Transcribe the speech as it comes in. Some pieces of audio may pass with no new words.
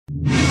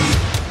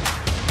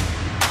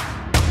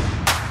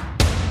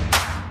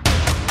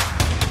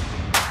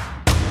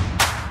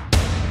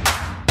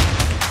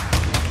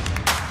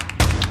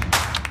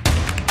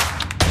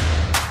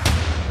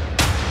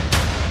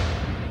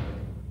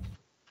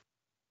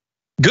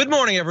Good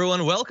morning,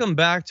 everyone. Welcome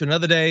back to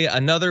another day,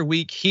 another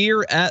week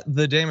here at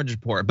the Damage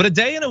Report. But a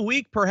day and a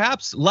week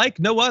perhaps like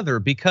no other,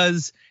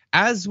 because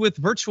as with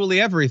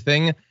virtually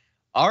everything,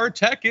 our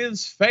tech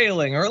is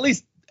failing, or at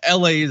least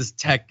LA's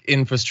tech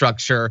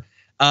infrastructure.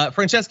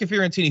 Francesca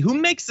Fiorentini, who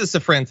makes this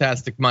a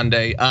fantastic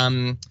Monday,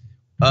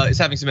 is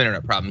having some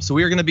internet problems. So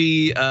we are gonna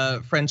be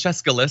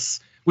Francesca-less,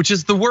 which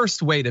is the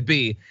worst way to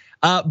be.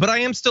 But I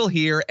am still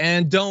here,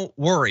 and don't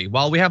worry,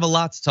 while we have a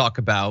lot to talk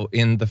about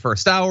in the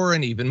first hour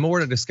and even more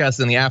to discuss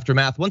in the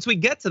aftermath, once we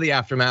get to the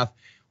aftermath,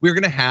 we're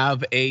gonna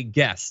have a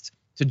guest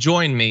to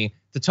join me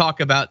to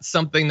talk about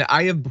something that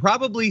I have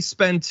probably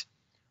spent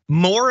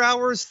more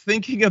hours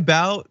thinking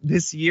about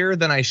this year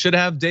than I should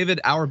have.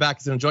 David Auerbach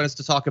is gonna join us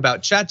to talk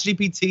about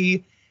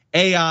ChatGPT,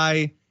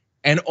 AI,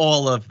 and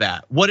all of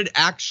that. What it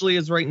actually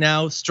is right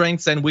now,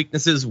 strengths and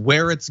weaknesses,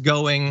 where it's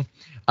going,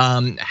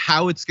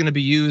 how it's gonna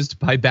be used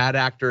by bad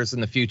actors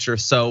in the future.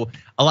 So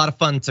a lot of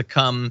fun to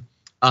come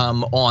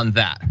on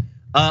that.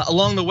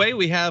 Along the way,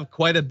 we have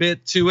quite a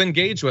bit to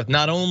engage with,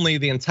 not only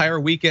the entire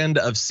weekend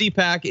of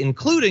CPAC,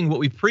 including what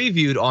we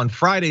previewed on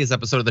Friday's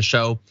episode of the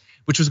show,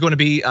 which was going to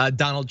be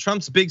Donald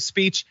Trump's big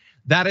speech.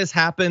 That has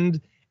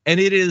happened, and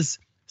it is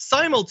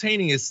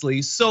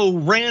simultaneously so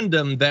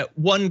random that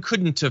one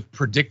couldn't have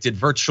predicted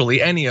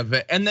virtually any of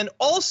it. And then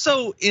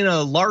also in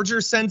a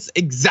larger sense,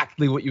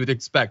 exactly what you would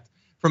expect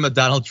from a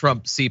Donald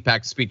Trump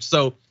CPAC speech.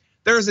 So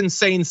there's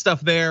insane stuff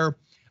there.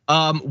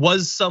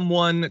 Was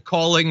someone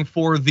calling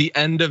for the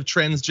end of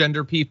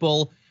transgender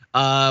people?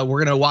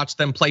 We're gonna watch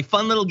them play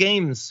fun little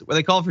games where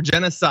they call for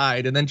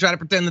genocide and then try to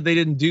pretend that they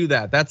didn't do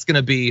that. That's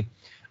gonna be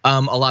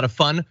a lot of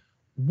fun.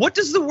 What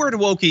does the word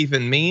woke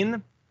even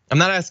mean? I'm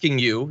not asking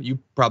you, you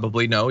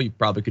probably know, you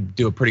probably could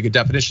do a pretty good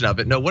definition of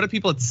it. No, what do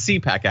people at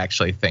CPAC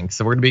actually think?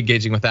 So we're gonna be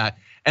engaging with that.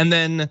 And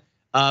then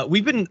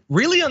we've been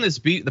really on this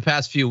beat the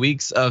past few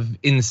weeks of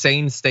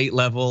insane state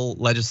level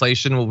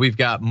legislation. Well, we've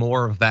got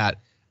more of that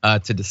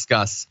to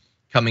discuss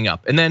coming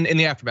up. And then in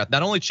the aftermath,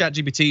 not only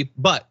ChatGPT,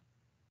 but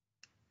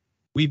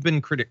we've been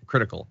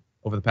critical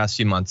over the past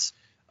few months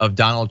of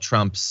Donald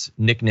Trump's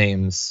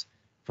nicknames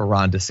for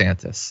Ron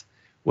DeSantis.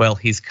 Well,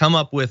 he's come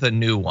up with a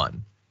new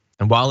one.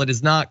 And while it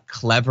is not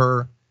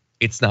clever,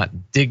 it's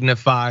not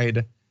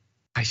dignified,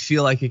 I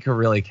feel like it could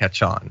really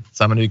catch on.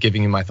 So I'm gonna be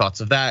giving you my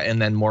thoughts of that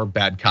and then more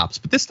bad cops,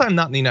 but this time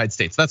not in the United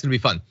States. That's gonna be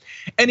fun.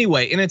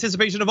 Anyway, in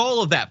anticipation of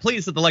all of that,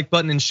 please hit the like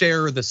button and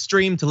share the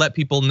stream to let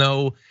people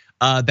know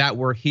that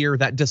we're here,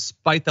 that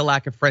despite the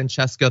lack of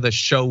Francesca, the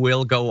show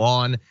will go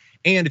on.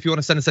 And if you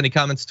wanna send us any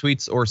comments,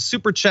 tweets, or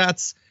super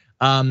chats,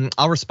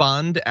 I'll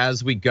respond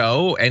as we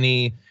go.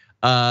 Any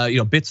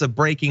bits of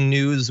breaking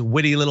news,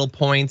 witty little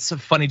points,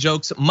 funny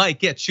jokes might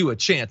get you a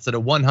chance at a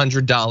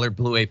 $100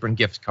 Blue Apron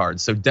gift card.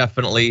 So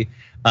definitely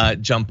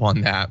jump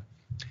on that.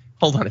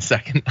 Hold on a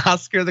second.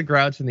 Oscar the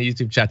Grouch in the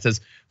YouTube chat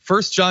says,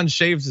 first John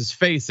shaves his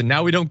face and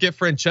now we don't get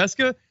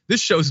Francesca? This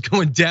show's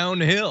going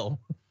downhill.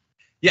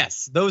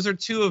 Yes, those are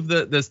two of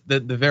the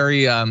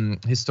very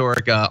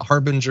historic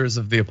harbingers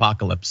of the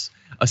apocalypse.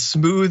 A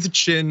smooth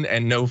chin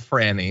and no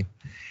Franny.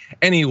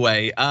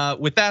 Anyway,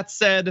 with that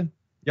said,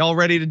 y'all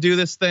ready to do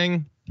this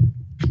thing?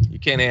 You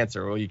can't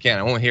answer. Well, you can't.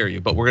 I won't hear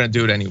you, but we're gonna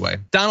do it anyway.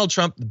 Donald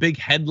Trump, the big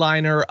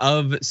headliner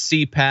of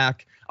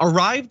CPAC,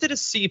 arrived at a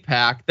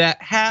CPAC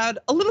that had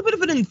a little bit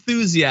of an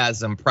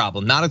enthusiasm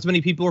problem. Not as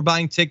many people were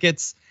buying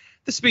tickets.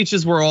 The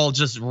speeches were all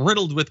just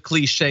riddled with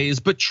cliches,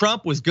 but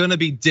Trump was gonna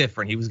be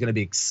different. He was gonna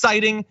be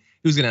exciting.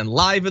 He was gonna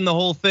enliven the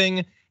whole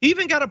thing. He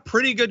even got a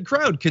pretty good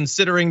crowd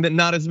considering that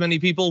not as many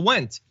people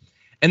went.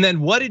 And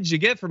then what did you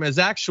get from his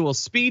actual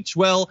speech?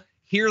 Well,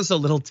 here's a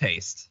little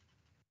taste.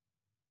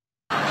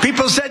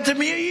 People said to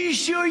me, are you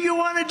sure you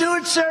want to do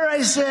it, sir?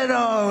 I said,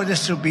 oh,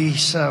 this will be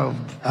so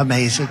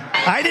amazing.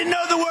 I didn't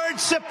know the word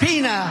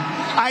subpoena.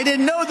 I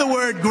didn't know the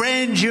word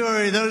grand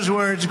jury, those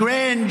words,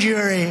 grand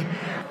jury.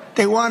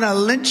 They want to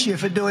lynch you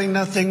for doing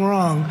nothing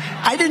wrong.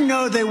 I didn't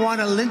know they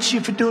want to lynch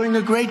you for doing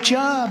a great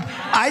job.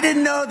 I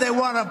didn't know they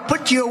want to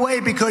put you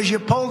away because your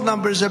poll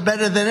numbers are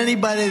better than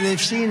anybody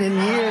they've seen in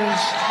years.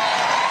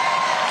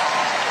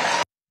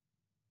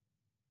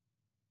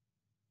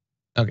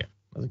 Okay.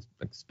 I was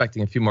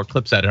expecting a few more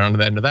clips added on to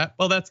the end of that.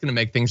 Well, that's gonna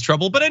make things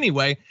trouble. But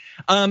anyway,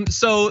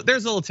 so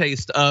there's a little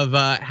taste of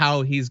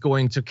how he's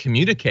going to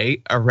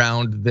communicate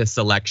around this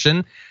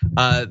election.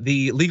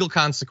 The legal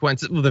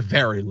consequences, well, the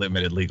very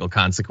limited legal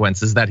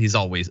consequences that he's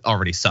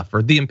already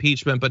suffered. The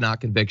impeachment, but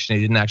not conviction.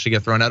 He didn't actually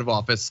get thrown out of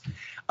office.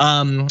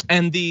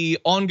 And the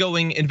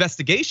ongoing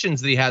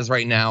investigations that he has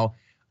right now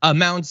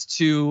amounts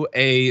to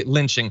a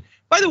lynching.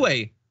 By the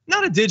way,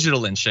 not a digital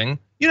lynching.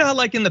 You know how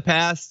like in the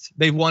past,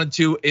 they've wanted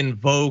to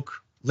invoke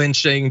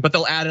lynching, but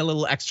they'll add a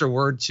little extra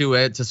word to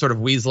it to sort of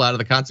weasel out of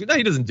the concept. No,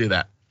 he doesn't do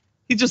that.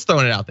 He's just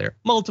throwing it out there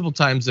multiple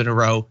times in a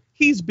row.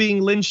 He's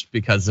being lynched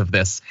because of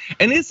this.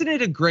 And isn't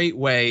it a great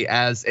way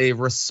as a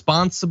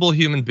responsible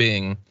human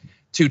being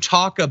to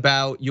talk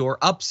about your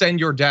ups and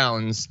your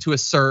downs, to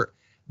assert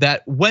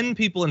that when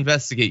people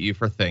investigate you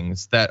for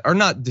things that are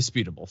not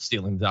disputable,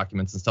 stealing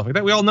documents and stuff like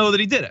that, we all know that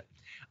he did it.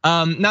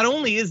 Not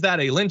only is that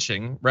a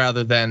lynching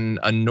rather than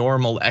a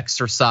normal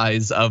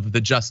exercise of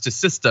the justice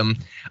system,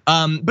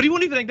 but he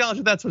won't even acknowledge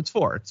that that's what it's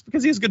for. It's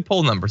because he has good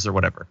poll numbers or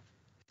whatever.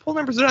 Poll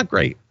numbers are not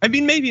great. I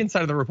mean, maybe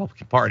inside of the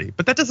Republican Party,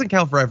 but that doesn't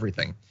count for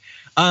everything.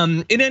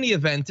 In any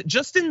event,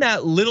 just in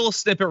that little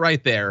snippet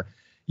right there,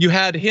 you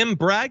had him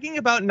bragging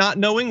about not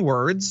knowing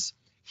words.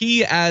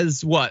 He,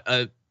 as what,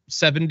 a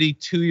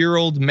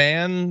 72-year-old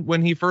man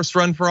when he first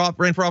ran for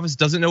office,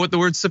 doesn't know what the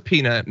word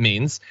subpoena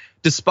means,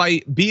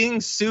 despite being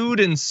sued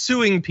and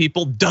suing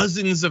people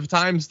dozens of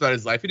times throughout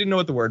his life. He didn't know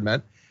what the word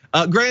meant.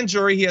 Grand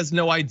jury, he has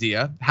no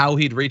idea how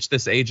he'd reached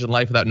this age in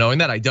life without knowing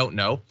that. I don't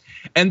know.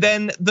 And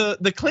then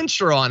the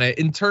clincher on it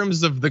in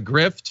terms of the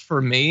grift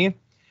for me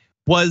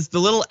was the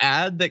little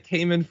ad that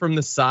came in from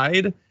the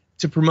side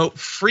to promote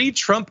free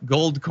Trump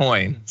gold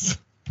coins.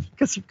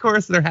 Because of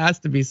course there has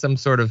to be some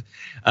sort of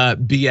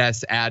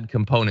BS ad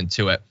component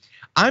to it.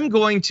 I'm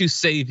going to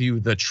save you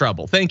the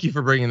trouble. Thank you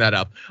for bringing that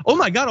up. Oh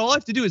my God, all I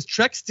have to do is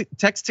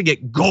text to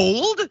get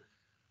gold.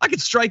 I could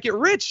strike it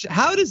rich.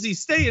 How does he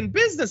stay in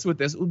business with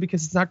this? Well,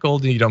 because it's not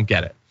gold and you don't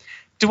get it.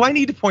 Do I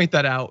need to point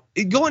that out?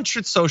 Go on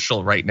Truth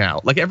Social right now.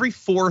 Like every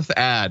fourth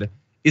ad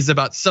is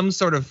about some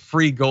sort of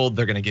free gold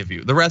they're gonna give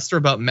you. The rest are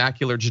about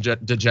macular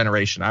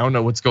degeneration. I don't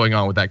know what's going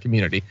on with that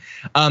community.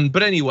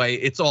 But anyway,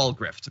 it's all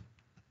grift.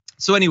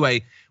 So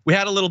anyway, we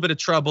had a little bit of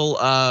trouble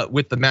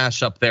with the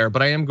mashup there,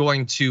 but I am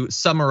going to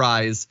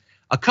summarize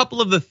a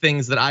couple of the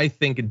things that I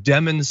think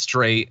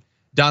demonstrate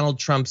Donald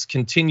Trump's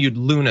continued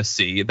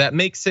lunacy that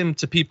makes him,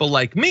 to people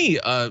like me,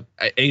 an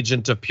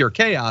agent of pure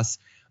chaos,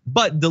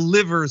 but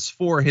delivers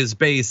for his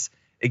base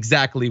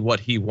exactly what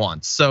he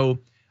wants. So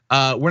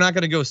we're not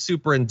gonna go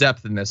super in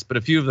depth in this, but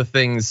a few of the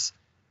things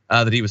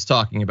that he was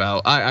talking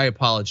about, I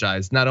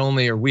apologize. Not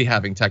only are we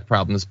having tech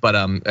problems, but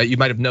you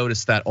might have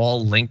noticed that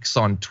all links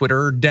on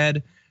Twitter are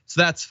dead.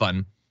 So that's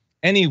fun.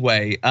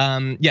 Anyway,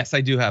 yes,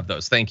 I do have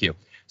those, thank you.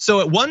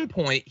 So at one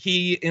point,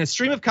 he, in a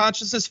stream of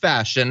consciousness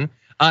fashion,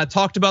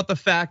 talked about the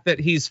fact that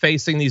he's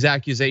facing these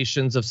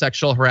accusations of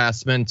sexual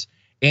harassment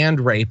and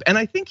rape. And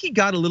I think he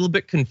got a little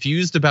bit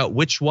confused about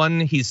which one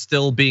he's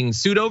still being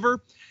sued over,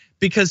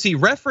 because he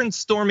referenced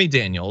Stormy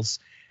Daniels,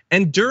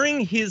 and during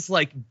his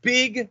like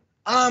big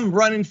I'm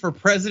running for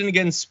president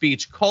again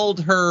speech called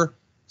her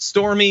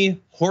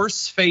Stormy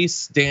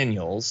Horseface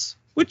Daniels,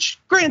 which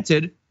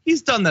granted,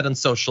 he's done that on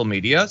social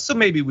media, so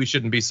maybe we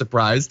shouldn't be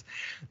surprised.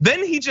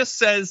 Then he just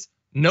says,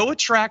 no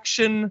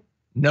attraction,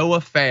 no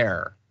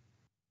affair.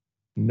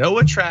 No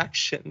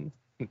attraction,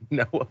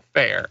 no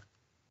affair.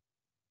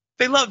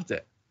 They loved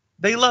it.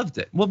 They loved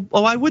it. Well,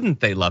 why wouldn't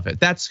they love it?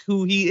 That's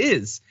who he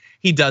is.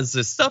 He does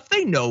this stuff.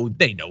 They know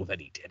that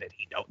he did it.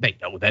 They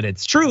know that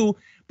it's true,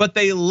 but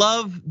they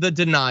love the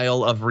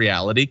denial of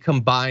reality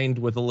combined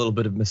with a little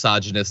bit of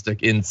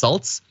misogynistic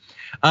insults.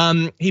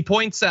 He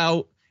points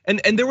out,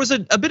 and there was a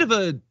bit of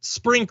a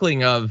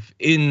sprinkling of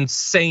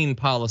insane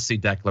policy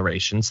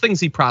declarations, things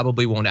he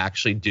probably won't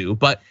actually do,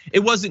 but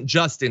it wasn't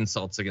just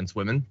insults against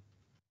women.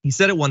 He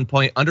said at one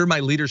point, under my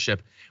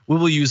leadership, we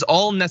will use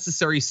all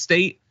necessary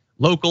state,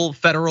 local,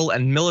 federal,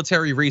 and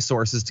military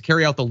resources to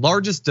carry out the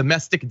largest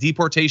domestic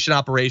deportation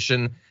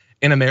operation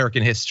in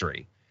American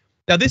history.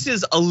 Now, this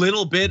is a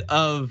little bit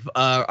of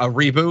a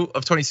reboot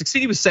of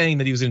 2016. He was saying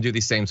that he was gonna do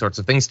these same sorts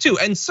of things too.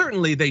 And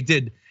certainly they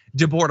did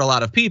deport a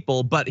lot of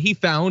people, but he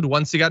found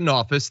once he got in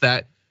office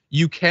that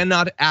you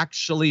cannot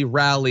actually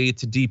rally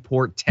to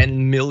deport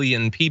 10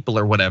 million people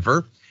or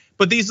whatever.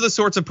 But these are the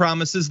sorts of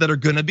promises that are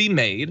gonna be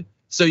made.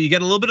 So you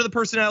get a little bit of the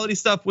personality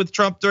stuff with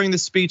Trump during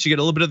this speech. You get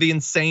a little bit of the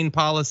insane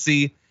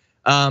policy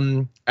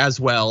as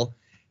well.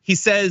 He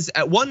says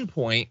at one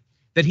point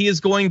that he is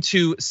going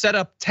to set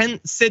up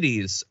tent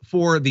cities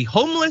for the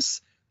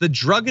homeless, the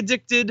drug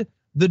addicted,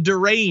 the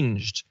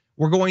deranged.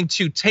 We're going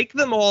to take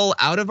them all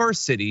out of our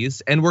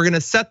cities and we're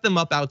gonna set them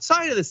up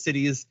outside of the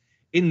cities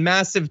in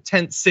massive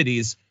tent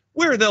cities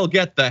where they'll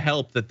get the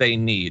help that they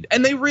need.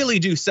 And they really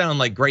do sound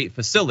like great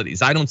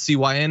facilities. I don't see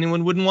why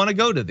anyone wouldn't wanna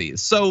go to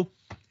these. So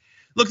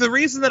look, the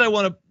reason that I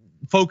wanna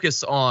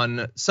focus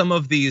on some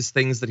of these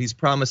things that he's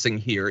promising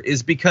here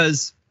is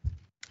because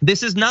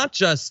this is not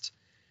just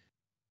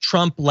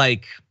Trump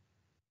like,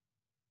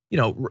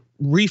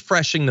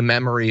 refreshing the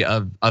memory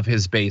of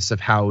his base of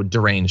how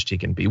deranged he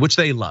can be, which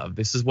they love.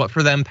 This is what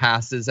for them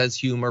passes as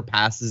humor,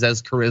 passes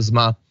as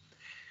charisma.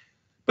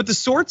 But the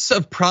sorts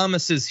of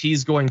promises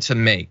he's going to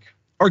make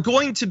are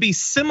going to be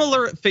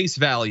similar at face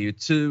value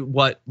to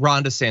what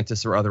Ron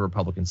DeSantis or other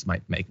Republicans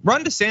might make.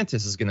 Ron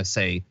DeSantis is gonna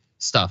say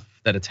stuff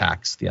that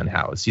attacks the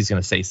unhoused. He's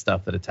gonna say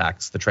stuff that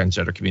attacks the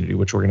transgender community,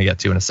 which we're gonna get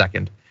to in a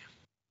second.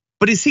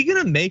 But is he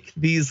gonna make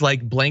these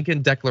like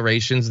blanket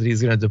declarations that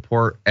he's gonna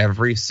deport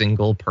every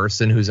single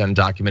person who's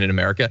undocumented in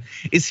America?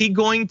 Is he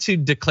going to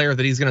declare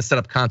that he's gonna set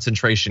up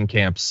concentration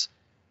camps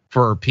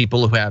for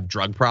people who have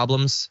drug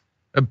problems?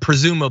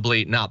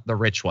 Presumably not the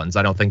rich ones.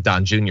 I don't think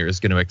Don Jr.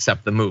 is gonna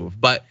accept the move.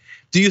 But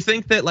do you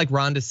think that like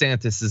Ron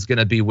DeSantis is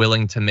gonna be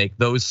willing to make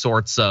those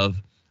sorts of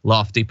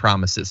lofty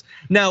promises?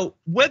 Now,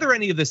 whether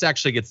any of this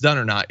actually gets done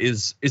or not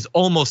is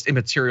almost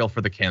immaterial for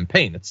the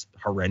campaign. It's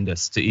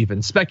horrendous to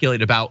even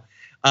speculate about.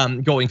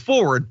 going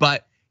forward,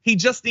 but he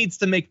just needs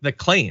to make the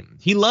claim.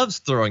 He loves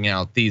throwing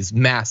out these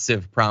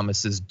massive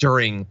promises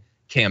during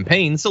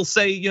campaigns. He'll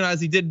say,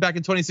 as he did back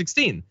in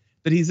 2016,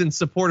 that he's in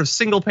support of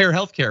single-payer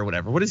healthcare or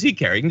whatever. What does he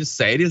care? He can just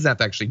say it. He doesn't have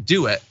to actually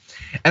do it.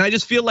 And I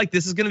just feel like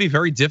this is going to be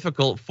very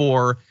difficult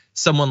for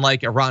someone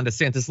like Ron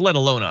DeSantis, let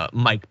alone a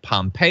Mike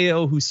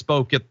Pompeo, who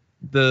spoke at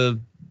the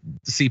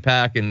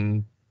CPAC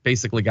and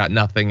basically got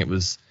nothing. It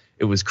was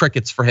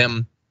crickets for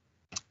him.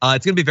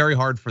 It's going to be very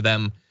hard for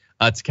them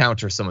to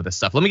counter some of this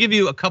stuff. Let me give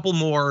you a couple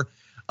more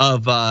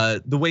of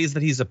the ways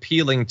that he's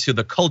appealing to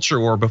the culture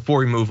war before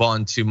we move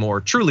on to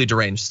more truly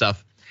deranged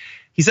stuff.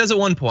 He says at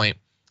one point,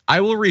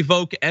 "I will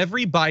revoke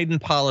every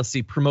Biden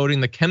policy promoting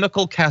the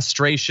chemical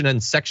castration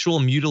and sexual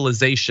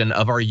mutilization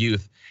of our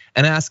youth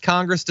and ask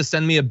Congress to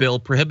send me a bill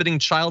prohibiting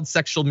child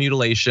sexual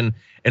mutilation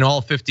in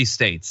all 50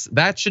 states.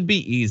 That should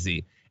be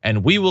easy.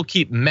 And we will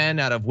keep men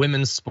out of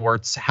women's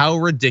sports. How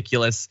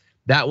ridiculous.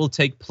 That will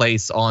take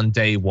place on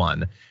day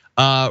one."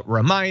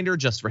 Reminder,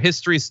 just for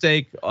history's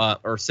sake,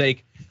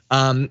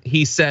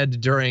 he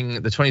said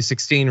during the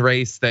 2016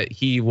 race that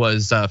he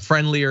was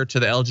friendlier to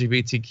the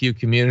LGBTQ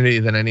community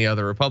than any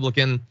other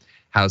Republican.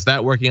 How's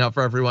that working out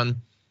for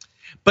everyone?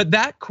 But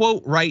that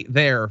quote right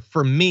there,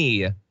 for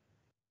me,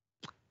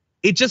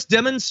 it just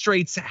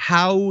demonstrates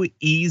how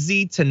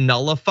easy to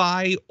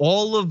nullify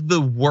all of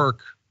the work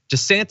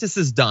DeSantis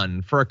has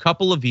done for a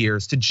couple of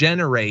years to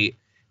generate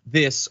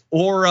this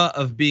aura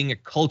of being a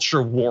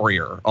culture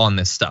warrior on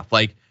this stuff.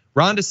 Like,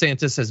 Ron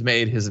DeSantis has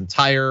made his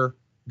entire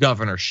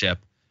governorship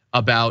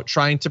about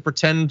trying to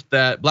pretend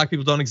that black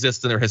people don't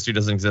exist and their history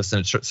doesn't exist,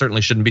 and it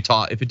certainly shouldn't be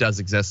taught if it does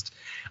exist.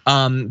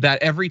 That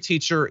every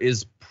teacher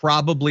is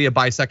probably a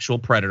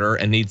bisexual predator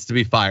and needs to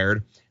be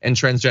fired, and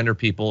transgender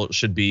people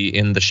should be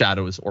in the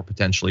shadows or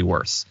potentially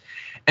worse.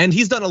 And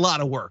he's done a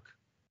lot of work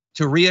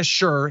to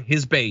reassure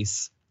his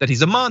base that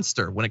he's a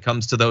monster when it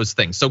comes to those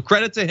things. So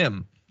credit to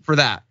him for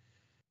that.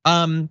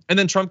 And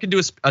then Trump can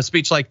do a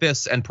speech like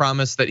this and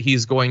promise that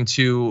he's going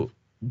to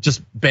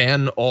just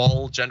ban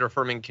all gender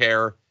affirming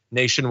care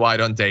nationwide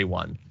on day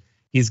one.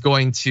 He's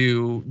going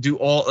to do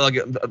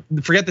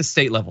forget the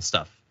state level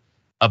stuff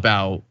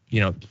about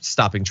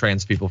stopping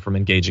trans people from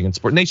engaging in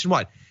sport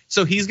nationwide.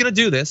 So he's going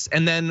to do this,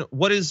 and then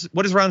what is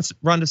Ron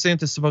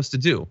DeSantis supposed to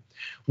do?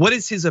 What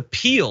is his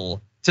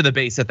appeal to the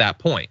base at that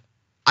point?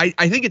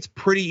 I think it's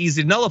pretty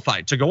easy to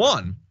nullify, to go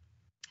on.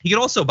 He can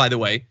also, by the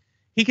way,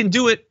 he can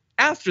do it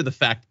after the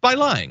fact by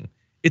lying.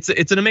 It's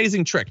an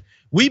amazing trick.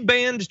 "We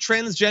banned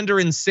transgender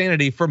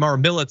insanity from our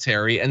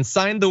military and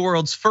signed the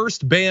world's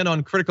first ban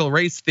on critical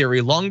race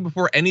theory long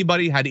before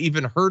anybody had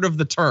even heard of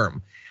the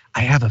term."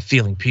 I have a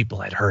feeling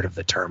people had heard of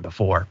the term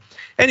before.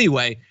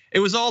 Anyway, it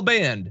was all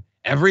banned.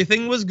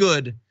 Everything was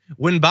good.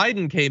 When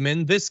Biden came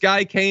in, this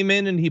guy came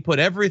in and he put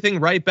everything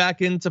right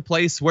back into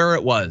place where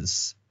it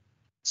was.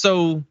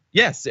 So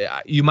yes,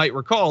 you might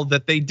recall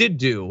that they did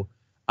do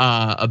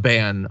a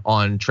ban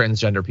on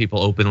transgender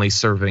people openly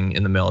serving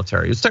in the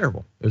military. It was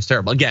terrible. It was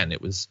terrible. Again,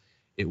 it was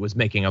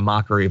making a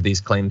mockery of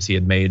these claims he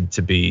had made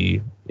to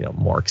be,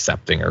 more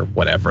accepting or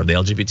whatever. The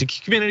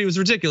LGBTQ community was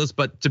ridiculous,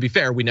 but to be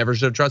fair, we never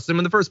should have trusted him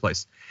in the first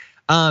place.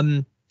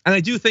 And I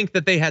do think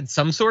that they had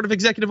some sort of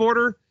executive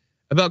order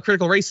about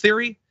critical race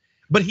theory,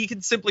 but he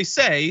could simply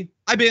say,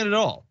 "I banned it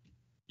all."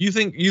 You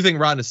think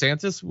Ron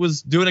DeSantis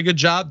was doing a good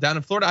job down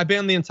in Florida? I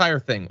banned the entire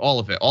thing, all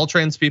of it, all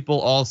trans people,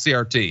 all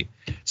CRT.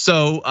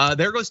 So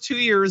there goes 2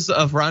 years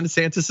of Ron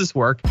DeSantis's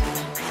work.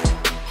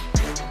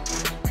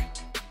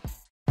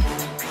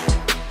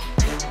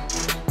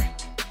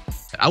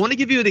 I want to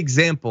give you an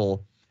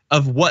example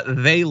of what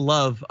they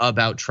love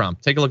about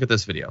Trump. Take a look at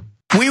this video.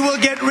 "We will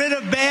get rid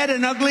of bad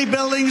and ugly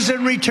buildings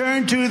and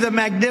return to the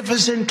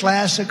magnificent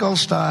classical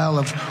style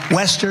of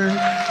Western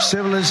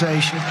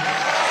civilization.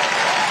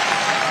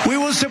 We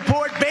will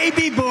support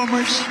baby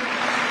boomers,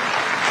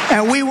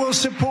 and we will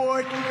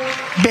support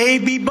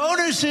baby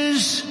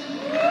bonuses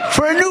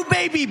for a new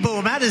baby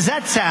boom." How does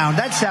that sound?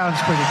 That sounds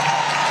pretty.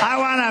 I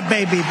want a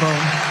baby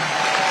boom.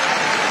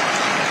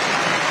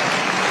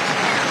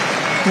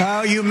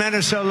 Oh, you men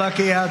are so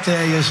lucky out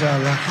there. You're so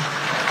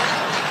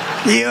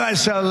lucky. You are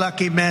so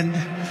lucky, men.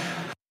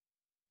 What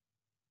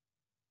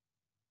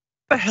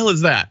the hell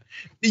is that?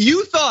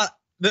 You thought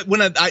that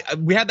when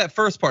we had that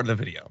first part of the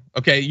video,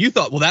 okay, you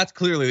thought, well, that's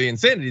clearly the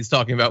insanity he's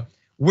talking about.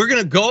 We're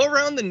gonna go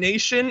around the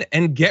nation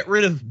and get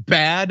rid of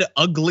bad,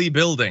 ugly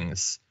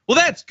buildings. Well,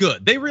 that's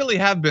good. They really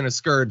have been a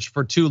scourge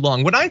for too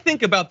long. When I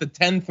think about the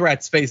 10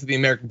 threats facing the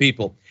American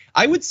people,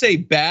 I would say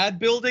bad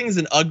buildings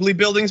and ugly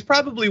buildings,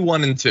 probably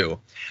 1 and 2.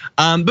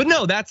 But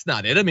no, that's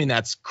not it. I mean,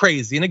 that's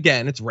crazy. And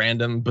again, it's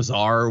random,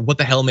 bizarre. What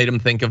the hell made him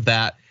think of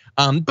that?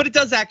 But it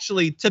does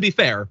actually, to be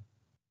fair,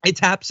 it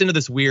taps into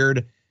this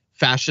weird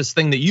fascist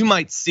thing that you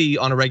might see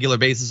on a regular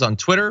basis on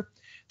Twitter.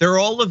 There are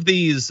all of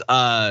these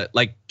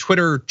like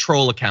Twitter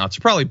troll accounts,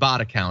 probably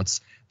bot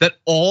accounts, that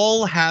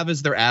all have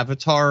as their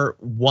avatar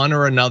one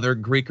or another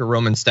Greek or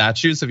Roman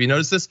statues. Have you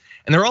noticed this?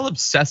 And they're all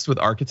obsessed with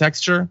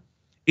architecture.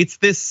 It's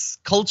this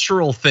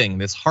cultural thing,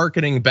 this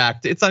hearkening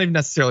back to, it's not even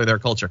necessarily their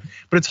culture,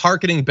 but it's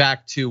hearkening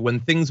back to when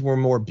things were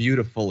more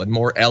beautiful and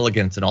more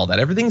elegant and all that.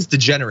 Everything's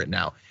degenerate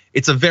now.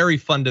 It's a very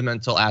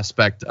fundamental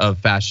aspect of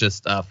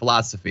fascist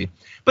philosophy.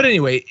 But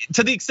anyway,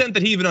 to the extent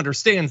that he even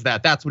understands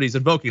that, that's what he's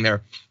invoking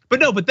there.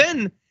 But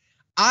then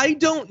I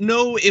don't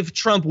know if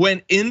Trump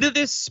went into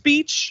this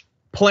speech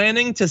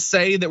planning to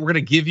say that we're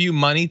gonna give you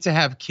money to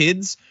have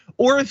kids,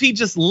 or if he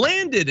just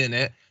landed in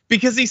it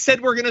because he said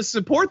we're gonna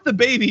support the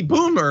baby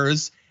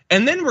boomers,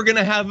 and then we're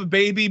gonna have a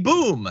baby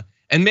boom,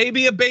 and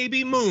maybe a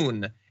baby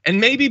moon, and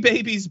maybe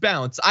babies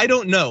bounce. I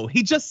don't know.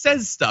 He just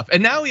says stuff,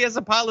 and now he has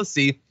a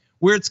policy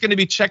where it's gonna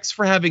be checks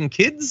for having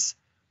kids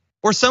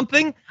or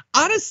something.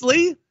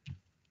 Honestly,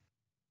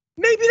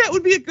 maybe that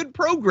would be a good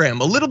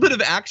program. A little bit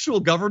of actual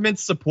government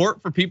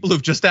support for people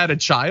who've just had a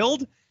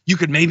child. You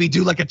could maybe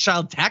do like a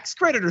child tax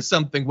credit or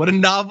something. What a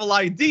novel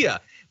idea.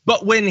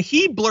 But when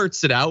he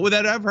blurts it out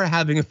without ever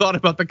having thought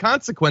about the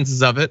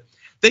consequences of it,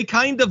 they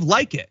kind of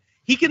like it.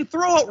 He can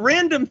throw out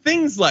random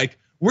things like,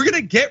 we're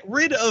gonna get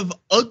rid of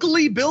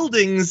ugly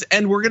buildings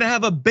and we're gonna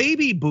have a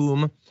baby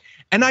boom.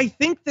 And I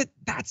think that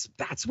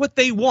that's what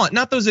they want,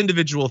 not those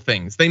individual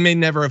things. They may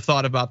never have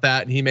thought about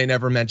that and he may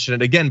never mention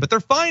it again, but they're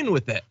fine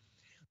with it.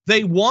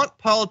 They want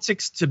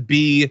politics to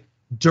be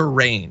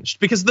deranged,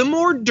 because the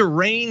more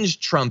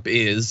deranged Trump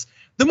is,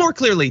 the more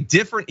clearly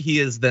different he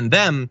is than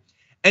them.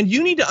 And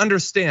you need to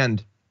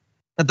understand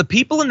that the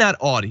people in that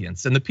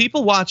audience and the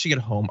people watching at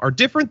home are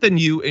different than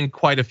you in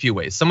quite a few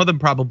ways. Some of them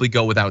probably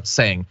go without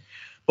saying.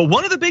 But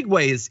one of the big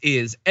ways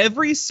is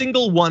every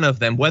single one of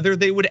them, whether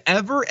they would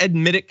ever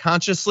admit it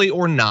consciously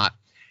or not,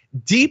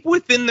 deep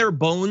within their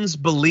bones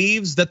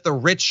believes that the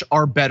rich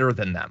are better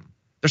than them.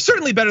 They're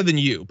certainly better than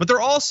you, but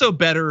they're also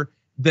better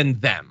than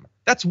them.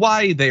 That's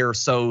why they are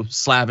so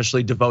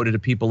slavishly devoted to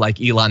people like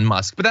Elon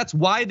Musk, but that's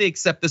why they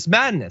accept this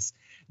madness.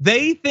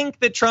 They think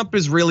that Trump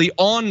is really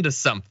on to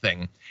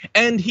something,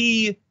 and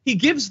he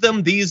gives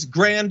them these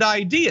grand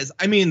ideas.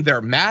 I mean,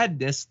 they're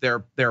madness,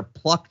 they're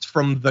plucked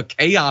from the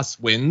chaos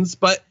winds,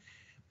 but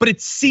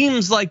it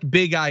seems like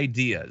big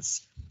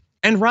ideas.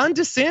 And Ron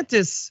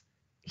DeSantis,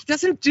 he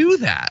doesn't do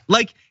that.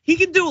 Like, he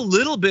can do a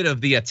little bit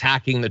of the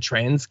attacking the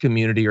trans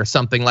community or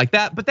something like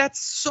that, but that's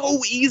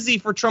so easy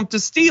for Trump to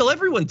steal.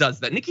 Everyone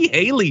does that. Nikki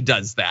Haley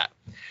does that.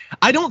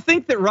 I don't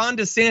think that Ron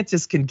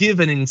DeSantis can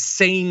give an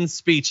insane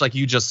speech like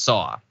you just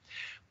saw.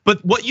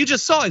 But what you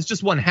just saw is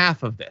just one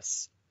half of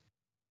this.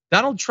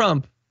 Donald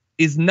Trump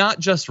is not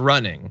just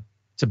running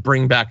to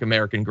bring back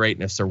American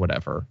greatness or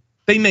whatever.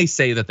 They may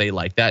say that they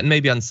like that, and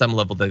maybe on some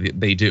level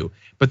they do.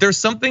 But there's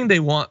something they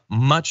want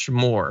much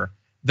more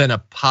than a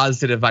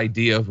positive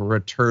idea of a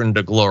return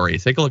to glory.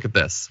 Take a look at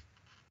this.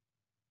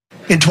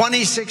 In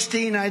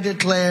 2016, I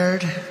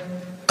declared,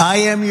 I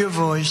am your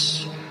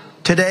voice.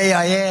 Today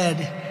I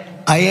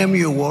add, I am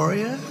your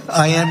warrior.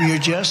 I am your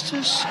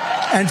justice.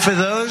 And for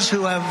those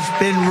who have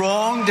been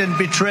wronged and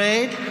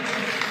betrayed,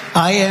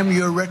 I am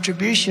your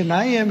retribution.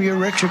 I am your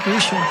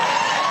retribution.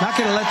 Not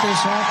gonna let this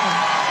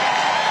happen.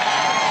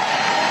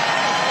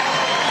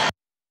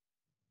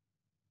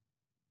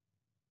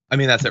 I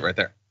mean, that's it right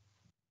there.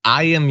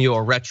 I am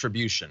your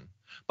retribution.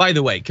 By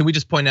the way, can we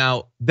just point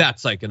out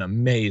that's like an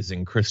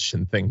amazing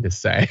Christian thing to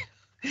say?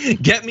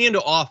 Get me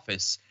into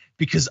office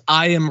because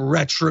I am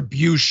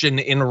retribution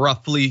in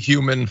roughly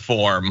human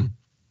form.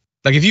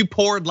 Like if you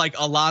poured like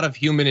a lot of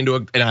human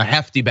into a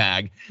hefty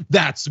bag,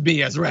 that's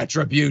me as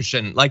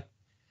retribution. Like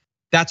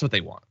that's what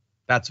they want.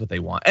 That's what they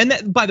want. And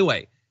that, by the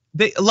way,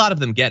 a lot of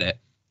them get it.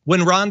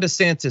 When Ron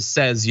DeSantis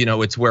says,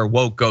 it's where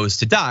woke goes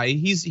to die,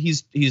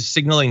 he's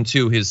signaling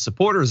to his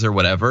supporters or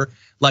whatever,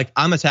 like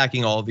I'm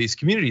attacking all of these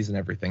communities and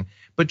everything.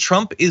 But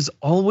Trump is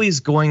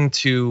always going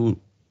to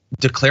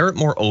declare it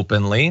more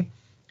openly.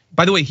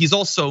 By the way, he's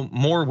also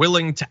more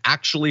willing to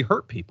actually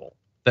hurt people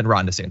than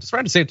Ron DeSantis.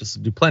 Ron DeSantis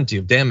will do plenty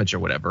of damage or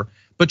whatever,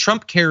 but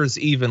Trump cares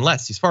even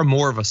less. He's far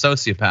more of a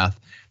sociopath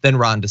than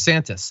Ron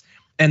DeSantis.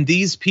 And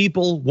these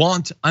people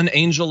want an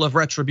angel of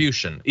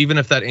retribution, even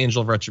if that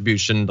angel of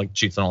retribution like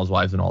cheats on all his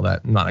wives and all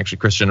that, not actually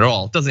Christian at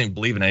all, doesn't even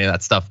believe in any of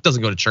that stuff,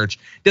 doesn't go to church,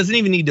 doesn't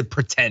even need to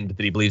pretend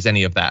that he believes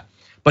any of that.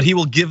 But he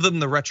will give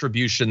them the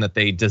retribution that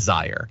they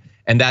desire.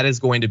 And that is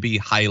going to be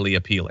highly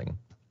appealing,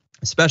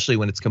 especially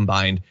when it's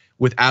combined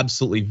with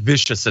absolutely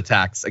vicious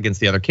attacks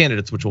against the other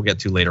candidates, which we'll get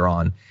to later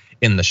on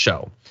in the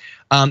show.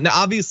 Now,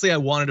 obviously, I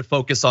wanted to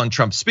focus on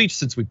Trump's speech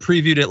since we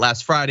previewed it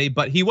last Friday,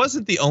 but he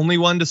wasn't the only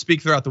one to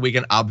speak throughout the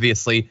weekend,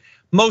 obviously.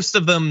 Most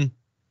of them,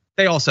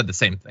 they all said the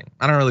same thing.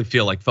 I don't really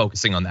feel like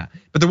focusing on that.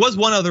 But there was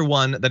one other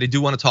one that I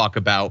do want to talk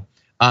about.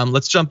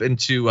 Let's jump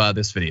into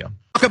this video.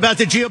 Talk about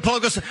the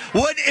geopolitical.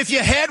 What if you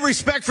had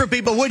respect for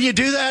people, wouldn't you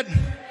do that?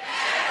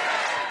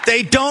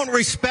 They don't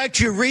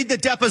respect you. Read the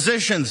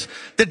depositions.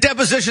 The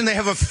deposition, they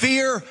have a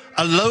fear,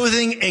 a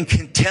loathing, and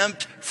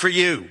contempt for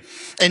you.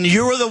 And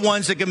you're the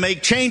ones that can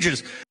make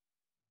changes.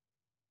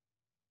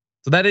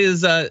 So that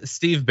is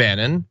Steve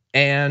Bannon.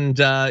 And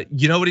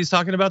you know what he's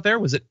talking about there?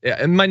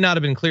 It might not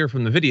have been clear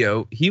from the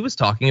video. He was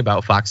talking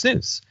about Fox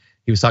News.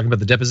 He was talking about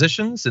the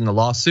depositions in the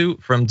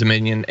lawsuit from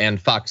Dominion and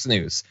Fox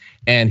News.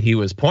 And he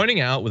was pointing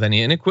out with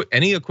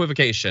any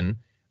equivocation,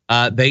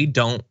 they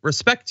don't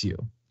respect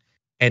you.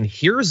 And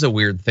here's a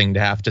weird thing to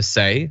have to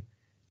say.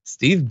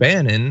 Steve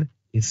Bannon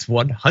is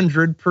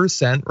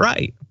 100%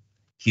 right.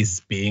 He's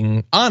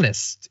being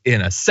honest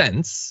in a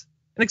sense,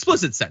 an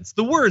explicit sense.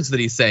 The words that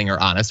he's saying are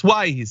honest.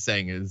 Why he's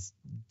saying is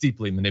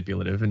deeply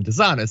manipulative and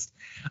dishonest.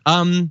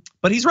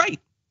 But he's right.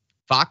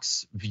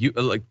 Fox,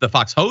 like the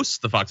Fox hosts,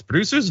 the Fox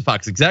producers, the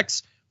Fox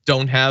execs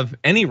don't have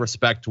any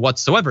respect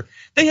whatsoever.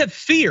 They have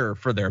fear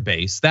for their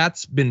base.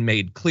 That's been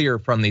made clear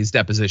from these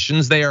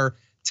depositions. They are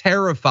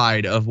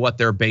terrified of what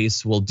their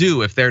base will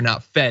do if they're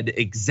not fed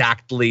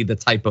exactly the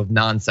type of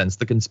nonsense,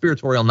 the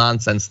conspiratorial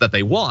nonsense that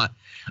they want.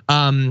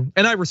 And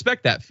I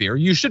respect that fear.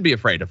 You should be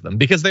afraid of them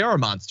because they are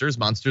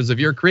monsters of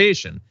your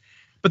creation.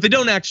 But they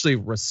don't actually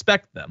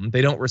respect them.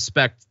 They don't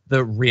respect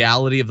the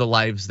reality of the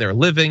lives they're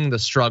living, the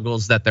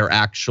struggles that they're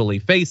actually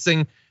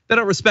facing. They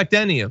don't respect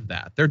any of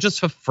that. They're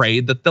just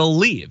afraid that they'll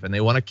leave and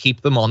they want to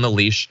keep them on the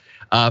leash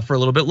for a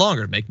little bit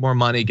longer, make more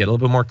money, get a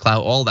little bit more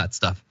clout, all that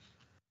stuff.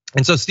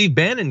 And so Steve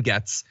Bannon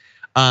gets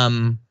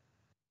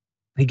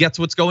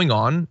what's going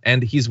on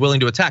and he's willing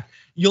to attack.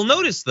 You'll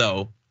notice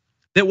though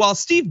that while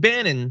Steve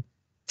Bannon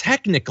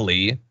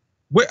technically,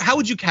 how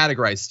would you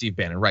categorize Steve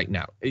Bannon right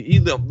now?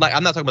 I'm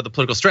not talking about the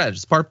political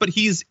strategist part, but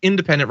he's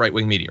independent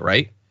right-wing media,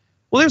 right?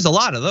 Well, there's a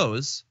lot of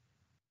those.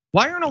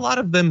 Why aren't a lot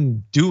of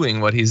them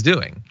doing what he's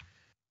doing?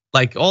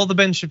 Like all the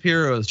Ben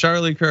Shapiro's,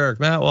 Charlie Kirk,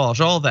 Matt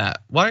Walsh, all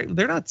that. Why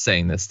they're not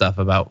saying this stuff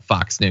about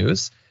Fox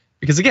News?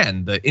 Because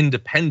again, the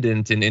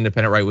independent and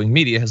independent right-wing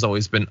media has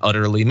always been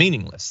utterly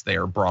meaningless. They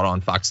are brought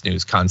on Fox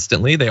News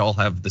constantly. They all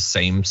have the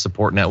same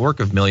support network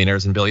of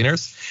millionaires and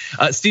billionaires.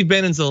 Steve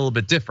Bannon's a little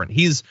bit different.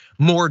 He's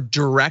more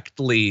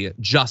directly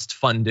just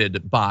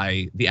funded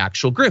by the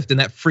actual grift,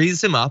 and that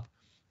frees him up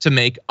to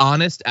make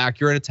honest,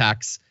 accurate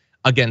attacks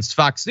against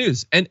Fox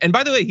News. And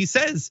by the way, he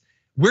says,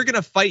 we're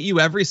gonna fight you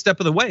every step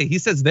of the way. He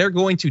says they're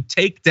going to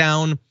take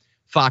down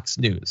Fox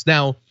News.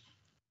 Now,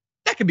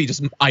 that could be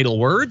just idle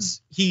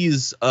words.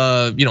 He's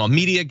a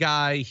media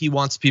guy. He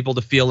wants people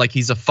to feel like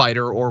he's a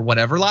fighter or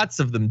whatever. Lots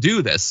of them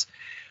do this.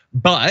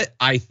 But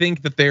I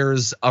think that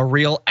there's a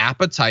real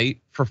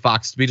appetite for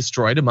Fox to be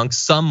destroyed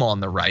amongst some on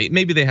the right.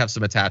 Maybe they have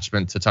some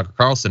attachment to Tucker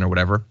Carlson or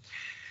whatever.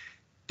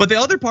 But the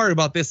other part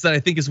about this that I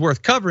think is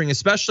worth covering,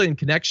 especially in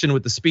connection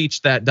with the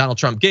speech that Donald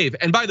Trump gave.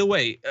 And by the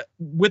way,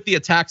 with the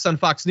attacks on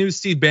Fox News,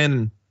 Steve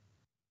Bannon,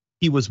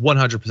 he was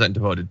 100%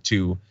 devoted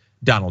to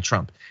Donald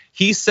Trump.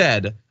 He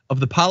said of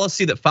the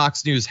policy that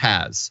Fox News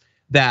has,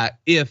 that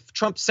if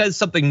Trump says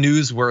something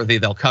newsworthy,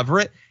 they'll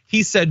cover it.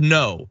 He said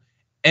no.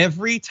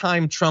 Every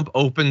time Trump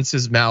opens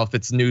his mouth,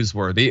 it's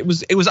newsworthy.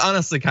 It was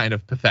honestly kind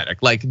of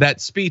pathetic. Like that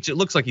speech, it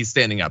looks like he's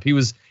standing up. He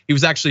was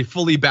actually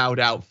fully bowed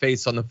out,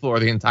 face on the floor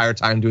the entire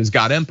time to his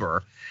God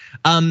Emperor.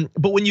 But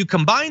when you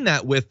combine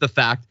that with the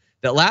fact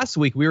that last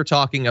week we were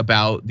talking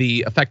about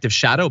the effective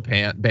shadow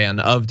ban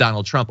of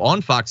Donald Trump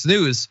on Fox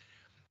News,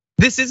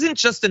 this isn't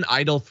just an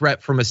idle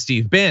threat from a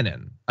Steve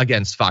Bannon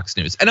against Fox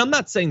News. And I'm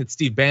not saying that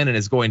Steve Bannon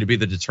is going to be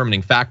the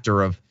determining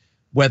factor of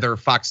whether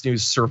Fox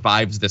News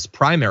survives this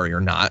primary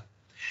or not.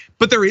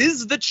 But there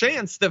is the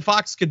chance that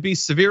Fox could be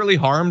severely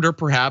harmed or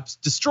perhaps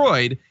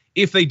destroyed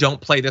if they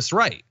don't play this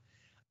right.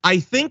 I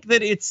think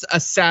that it's a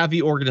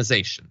savvy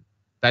organization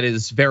that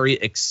is very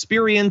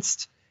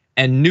experienced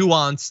and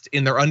nuanced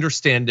in their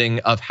understanding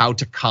of how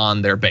to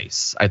con their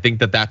base. I think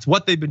that that's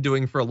what they've been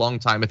doing for a long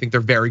time. I think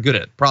they're very good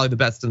at it, probably the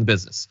best in the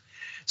business.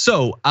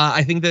 So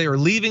I think they are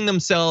leaving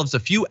themselves a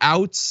few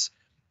outs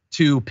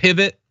to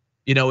pivot.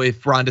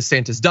 If Ron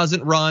DeSantis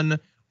doesn't run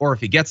or if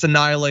he gets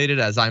annihilated,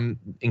 as I'm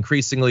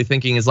increasingly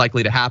thinking is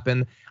likely to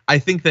happen. I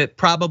think that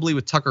probably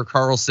with Tucker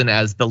Carlson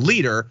as the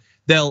leader,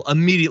 they'll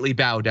immediately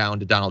bow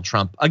down to Donald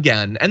Trump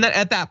again. And then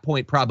at that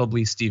point,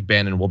 probably Steve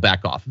Bannon will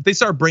back off. If they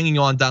start bringing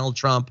on Donald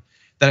Trump,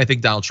 then I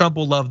think Donald Trump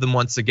will love them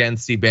once again.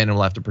 Steve Bannon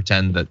will have to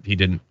pretend that he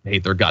didn't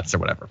hate their guts or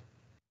whatever.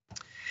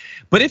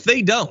 But if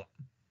they don't,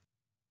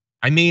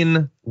 I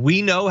mean,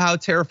 we know how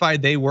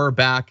terrified they were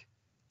back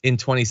in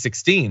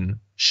 2016.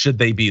 Should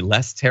they be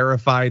less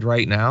terrified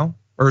right now?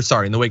 Or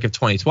sorry, in the wake of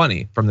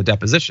 2020 from the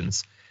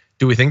depositions.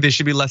 Do we think they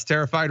should be less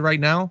terrified right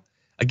now?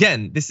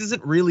 Again, this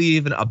isn't really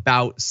even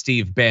about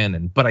Steve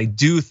Bannon, but I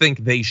do think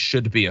they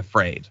should be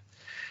afraid.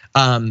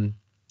 And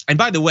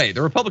by the way,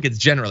 the Republicans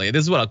generally,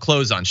 this is what I'll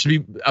close on, should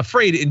be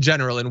afraid in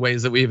general in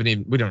ways that we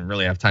don't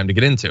really have time to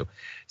get into.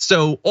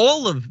 So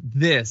all of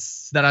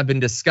this that I've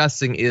been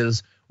discussing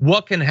is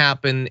what can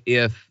happen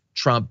if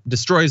Trump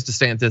destroys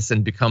DeSantis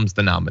and becomes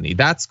the nominee.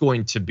 That's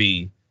going to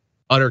be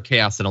utter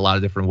chaos in a lot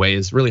of different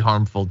ways, really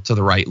harmful to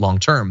the right long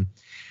term.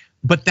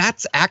 But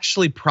that's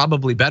actually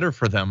probably better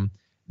for them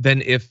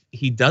than if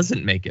he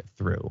doesn't make it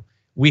through.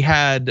 We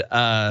had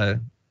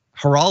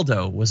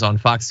Geraldo was on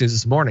Fox News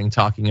this morning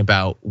talking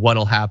about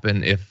what'll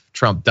happen if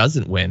Trump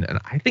doesn't win. And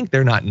I think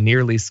they're not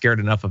nearly scared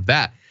enough of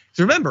that.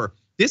 So remember,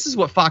 this is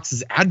what Fox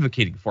is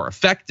advocating for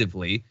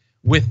effectively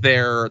with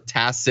their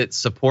tacit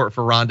support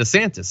for Ron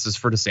DeSantis, is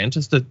for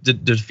DeSantis to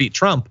defeat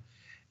Trump.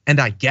 and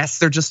I guess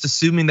they're just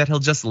assuming that he'll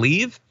just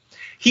leave.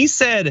 He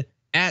said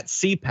at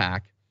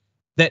CPAC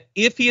that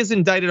if he is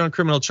indicted on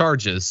criminal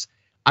charges,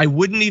 I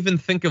wouldn't even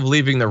think of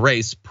leaving the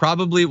race.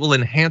 Probably it will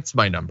enhance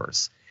my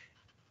numbers.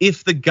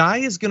 If the guy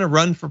is gonna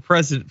run for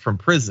president from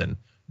prison,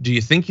 do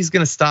you think he's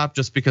gonna stop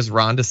just because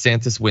Ron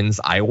DeSantis wins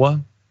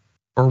Iowa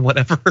or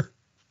whatever?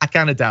 I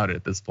kind of doubt it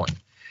at this point.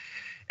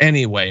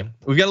 Anyway,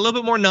 we've got a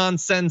little bit more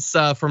nonsense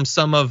from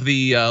some of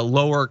the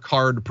lower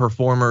card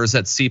performers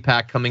at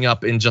CPAC coming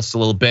up in just a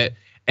little bit,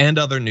 and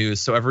other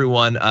news. So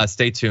everyone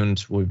stay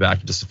tuned. We'll be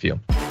back in just a few.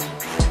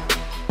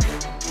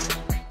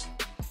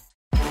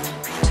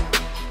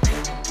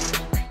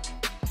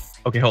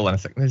 Okay, hold on a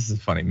second. This is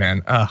funny,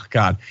 man. Oh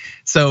God.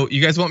 So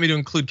you guys want me to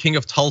include King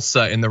of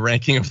Tulsa in the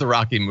ranking of the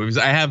Rocky movies?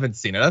 I haven't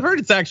seen it. I've heard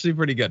it's actually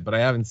pretty good, but I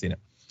haven't seen it.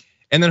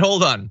 And then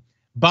hold on.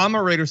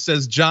 Bomber Raider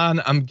says,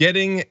 John, I'm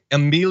getting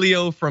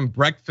Emilio from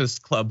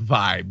Breakfast Club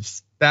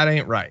vibes. That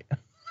ain't right.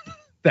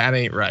 That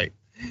ain't right.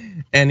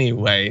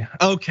 Anyway,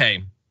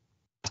 okay.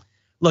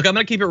 Look, I'm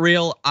gonna keep it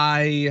real.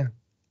 I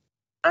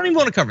don't even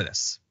want to cover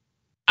this.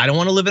 I don't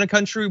want to live in a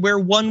country where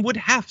one would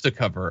have to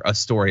cover a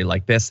story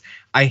like this.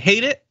 I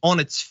hate it on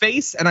its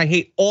face, and I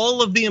hate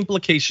all of the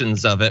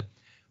implications of it.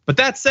 But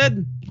that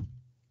said,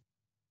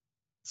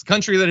 it's the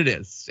country that it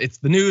is. It's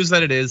the news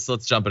that it is. So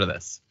let's jump into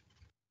this.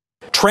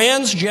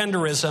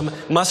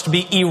 Transgenderism must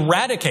be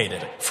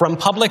eradicated from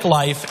public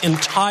life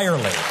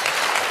entirely.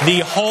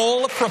 The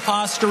whole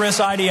preposterous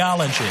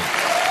ideology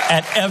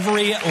at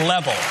every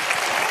level.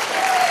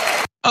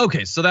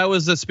 Okay, so that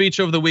was a speech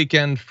over the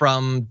weekend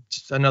from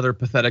another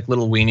pathetic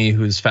little weenie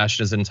who's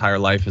fashioned his entire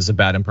life as a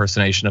bad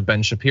impersonation of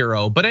Ben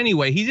Shapiro. But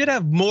anyway, he did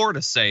have more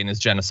to say in his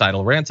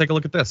genocidal rant. Take a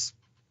look at this.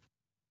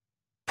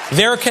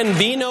 There can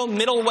be no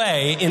middle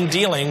way in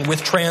dealing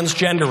with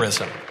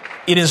transgenderism.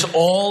 It is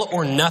all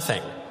or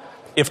nothing.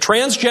 If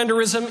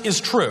transgenderism is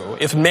true,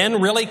 if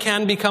men really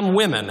can become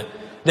women,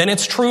 then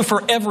it's true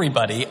for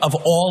everybody of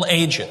all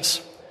ages.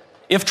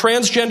 If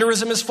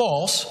transgenderism is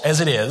false,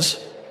 as it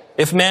is,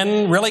 if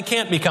men really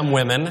can't become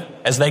women,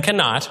 as they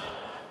cannot,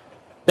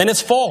 then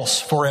it's false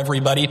for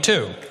everybody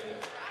too.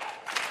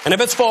 And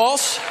if it's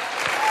false,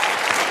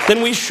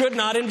 then we should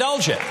not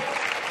indulge it,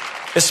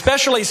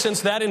 especially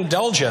since that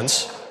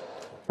indulgence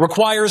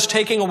requires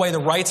taking away the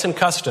rights and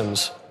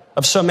customs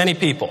of so many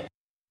people.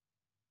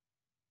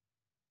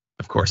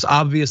 Of course,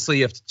 obviously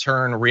you have to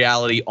turn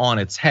reality on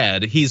its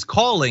head. He's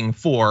calling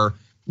for,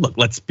 look,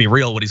 let's be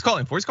real what he's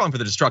calling for. He's calling for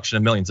the destruction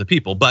of millions of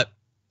people, but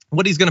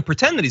what he's gonna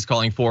pretend that he's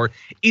calling for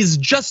is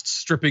just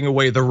stripping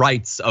away the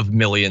rights of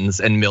millions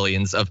and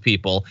millions of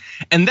people.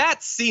 And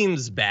that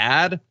seems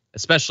bad,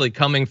 especially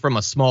coming from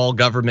a small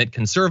government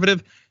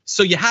conservative.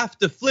 So you have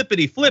to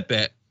flippity flip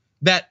it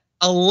that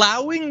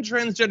allowing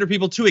transgender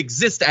people to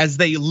exist as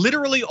they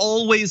literally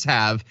always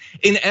have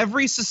in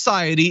every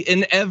society,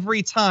 in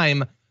every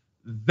time,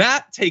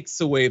 that takes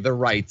away the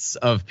rights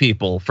of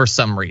people for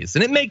some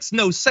reason. It makes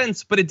no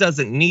sense, but it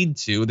doesn't need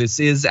to. This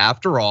is,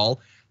 after all,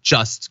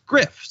 just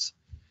grift.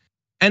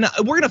 And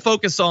we're gonna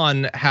focus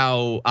on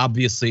how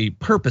obviously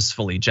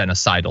purposefully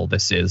genocidal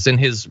this is in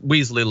his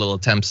Weasley little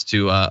attempts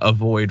to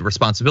avoid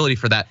responsibility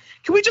for that.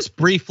 Can we just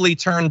briefly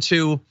turn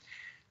to,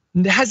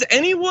 has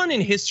anyone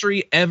in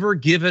history ever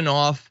given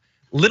off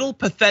little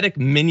pathetic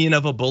minion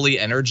of a bully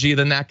energy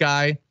than that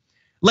guy?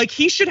 Like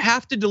he should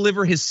have to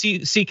deliver his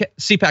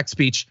CPAC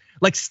speech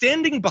like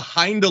standing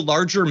behind a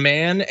larger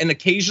man and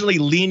occasionally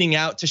leaning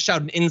out to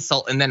shout an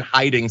insult and then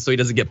hiding so he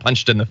doesn't get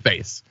punched in the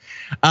face.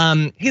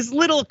 His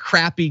little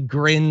crappy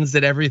grins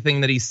at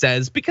everything that he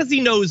says because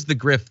he knows the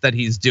grift that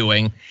he's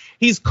doing.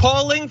 He's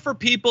calling for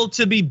people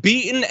to be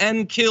beaten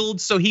and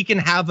killed so he can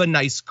have a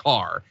nice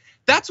car.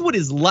 That's what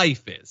his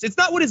life is. It's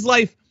not what his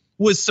life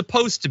was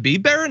supposed to be.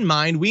 Bear in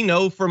mind, we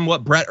know from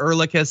what Brett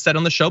Ehrlich has said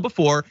on the show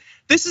before,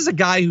 this is a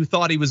guy who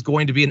thought he was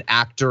going to be an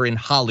actor in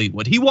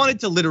Hollywood. He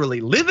wanted to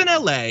literally live in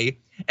LA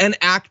and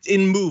act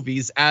in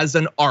movies as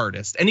an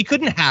artist, and he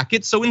couldn't hack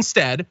it. So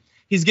instead,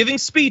 he's giving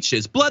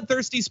speeches,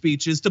 bloodthirsty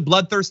speeches to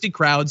bloodthirsty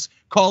crowds,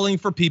 calling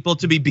for people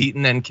to be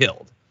beaten and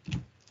killed.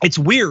 It's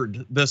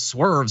weird, the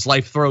swerves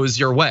life throws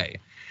your way.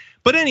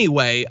 But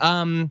anyway,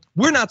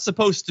 we're not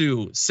supposed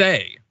to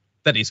say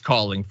that he's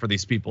calling for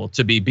these people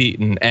to be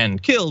beaten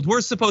and killed.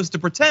 We're supposed to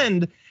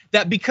pretend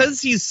that because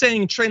he's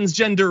saying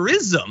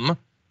transgenderism,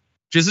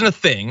 which isn't a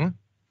thing,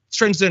 it's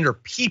transgender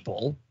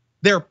people,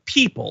 they're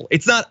people.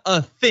 It's not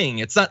a thing,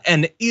 it's not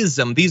an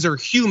ism, these are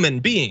human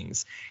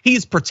beings.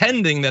 He's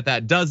pretending that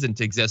that doesn't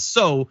exist.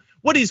 So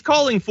what he's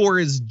calling for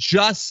is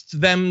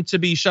just them to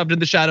be shoved in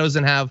the shadows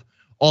and have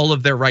all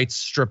of their rights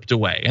stripped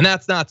away. And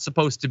that's not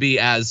supposed to be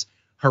as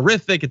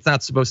horrific, it's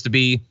not supposed to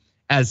be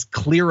as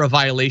clear a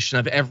violation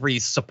of every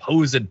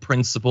supposed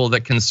principle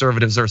that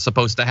conservatives are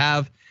supposed to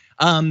have.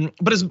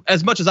 But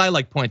as much as I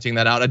like pointing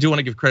that out, I do want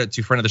to give credit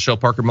to friend of the show,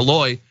 Parker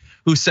Malloy,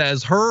 who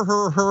says,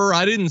 her,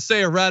 I didn't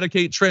say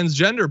eradicate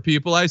transgender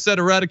people, I said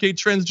eradicate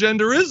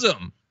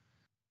transgenderism.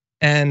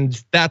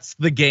 And that's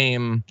the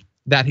game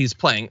that he's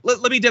playing.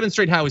 Let me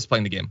demonstrate how he's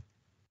playing the game.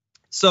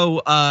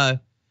 So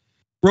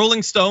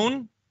Rolling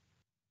Stone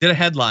did a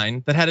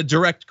headline that had a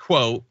direct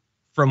quote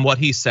from what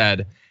he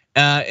said.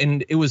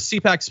 And it was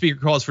CPAC speaker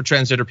calls for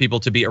transgender people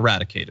to be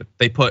eradicated.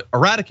 They put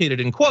eradicated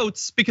in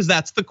quotes because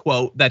that's the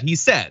quote that he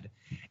said.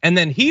 And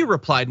then he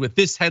replied with,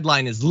 "This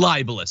headline is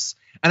libelous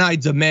and I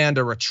demand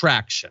a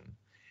retraction."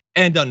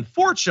 And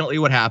unfortunately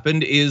what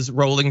happened is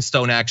Rolling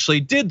Stone actually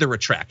did the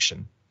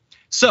retraction.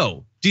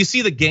 So do you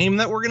see the game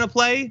that we're gonna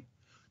play?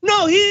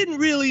 No, he didn't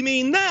really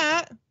mean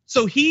that.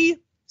 So he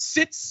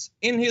sits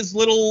in his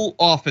little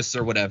office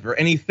or whatever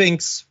and he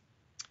thinks,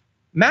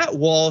 Matt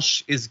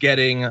Walsh is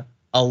getting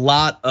a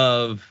lot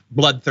of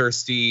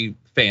bloodthirsty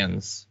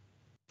fans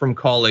from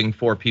calling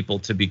for people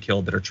to be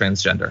killed that are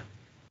transgender.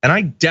 And I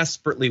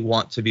desperately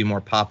want to be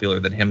more popular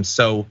than him.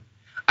 So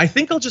I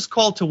think I'll just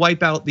call to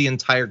wipe out the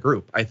entire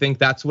group. I think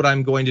that's what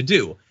I'm going to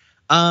do.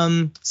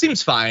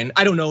 Seems fine.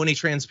 I don't know any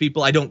trans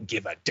people. I don't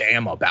give a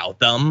damn about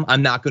them.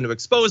 I'm not going to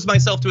expose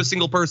myself to a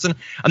single person.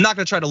 I'm not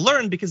going to try to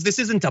learn because this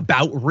isn't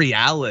about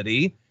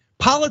reality.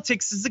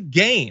 Politics is a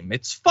game.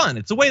 It's fun.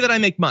 It's a way that I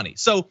make money.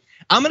 So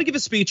I'm gonna give a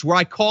speech where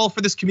I call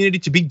for this community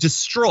to be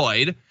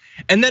destroyed.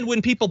 And then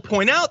when people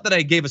point out that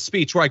I gave a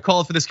speech where I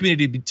call for this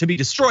community to be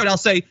destroyed, I'll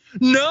say,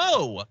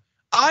 no,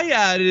 I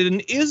added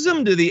an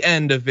ism to the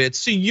end of it,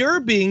 so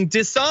you're being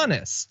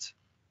dishonest.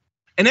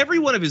 And every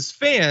one of his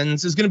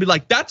fans is gonna be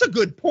like, that's a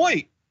good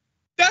point.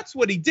 That's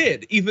what he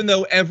did, even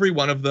though every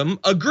one of them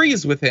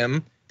agrees with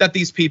him that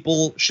these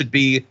people should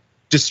be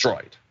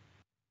destroyed.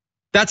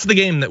 That's the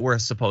game that we're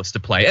supposed to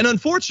play. And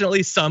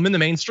unfortunately, some in the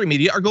mainstream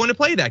media are going to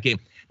play that game.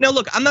 Now,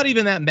 look, I'm not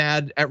even that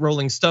mad at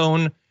Rolling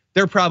Stone.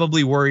 They're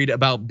probably worried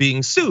about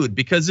being sued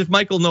because if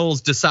Michael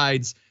Knowles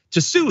decides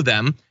to sue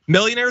them,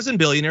 millionaires and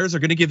billionaires are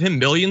gonna give him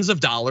millions of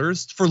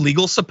dollars for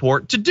legal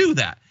support to do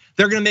that.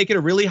 They're gonna make it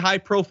a really high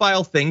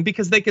profile thing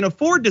because they can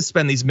afford to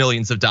spend these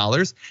millions of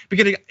dollars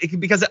because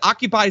it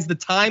occupies the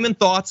time and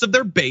thoughts of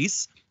their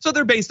base. So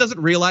their base doesn't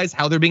realize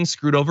how they're being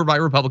screwed over by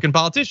Republican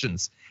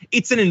politicians.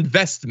 It's an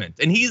investment,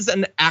 and he's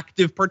an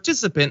active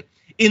participant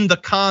in the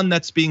con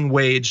that's being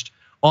waged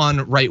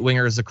on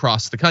right-wingers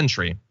across the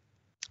country.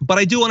 But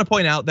I do want to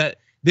point out that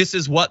this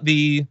is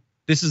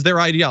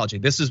their ideology.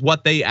 This is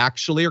what they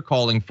actually are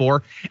calling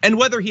for. And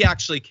whether he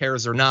actually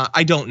cares or not,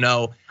 I don't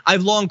know.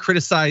 I've long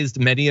criticized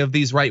many of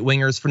these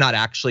right-wingers for not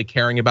actually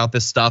caring about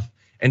this stuff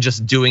and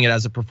just doing it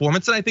as a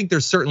performance. And I think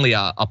there's certainly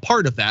a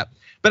part of that.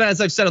 But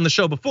as I've said on the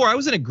show before, I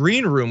was in a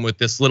green room with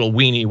this little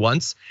weenie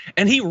once,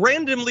 and he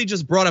randomly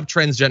just brought up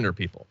transgender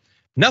people.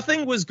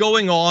 Nothing was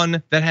going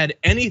on that had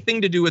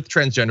anything to do with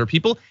transgender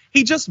people.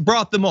 He just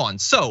brought them on.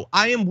 So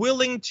I am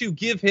willing to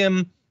give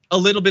him a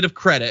little bit of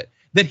credit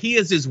that he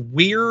is as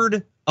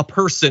weird a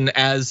person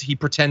as he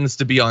pretends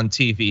to be on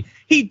TV.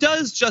 He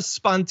does just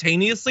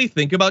spontaneously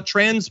think about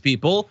trans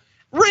people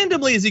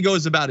randomly as he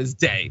goes about his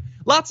day.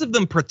 Lots of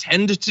them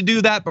pretend to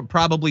do that, but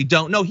probably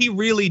don't. No, he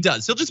really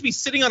does. He'll just be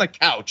sitting on a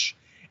couch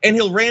and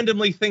he'll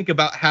randomly think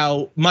about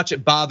how much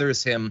it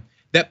bothers him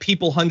that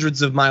people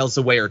hundreds of miles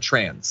away are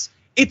trans.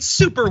 It's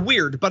super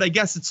weird, but I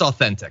guess it's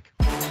authentic.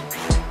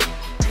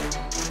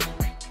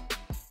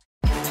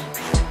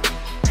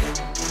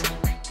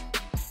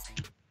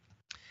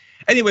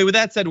 Anyway, with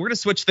that said, we're gonna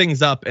switch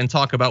things up and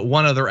talk about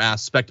one other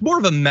aspect, more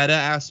of a meta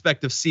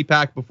aspect of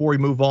CPAC before we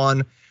move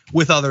on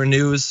with other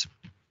news.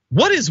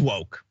 What is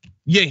woke?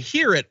 You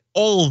hear it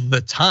all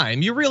the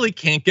time. You really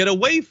can't get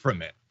away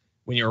from it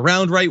when you're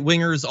around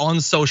right-wingers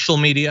on social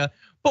media.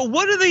 But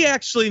what do they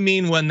actually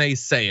mean when they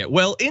say it?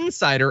 Well,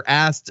 Insider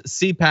asked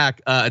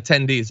CPAC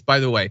attendees, by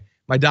the way,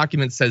 my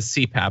document says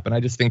CPAP and I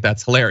just think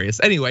that's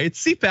hilarious. Anyway,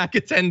 it's CPAC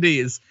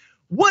attendees.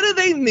 What do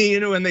they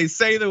mean when they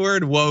say the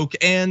word woke?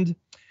 And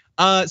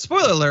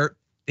spoiler alert,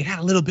 they had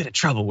a little bit of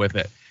trouble with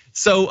it.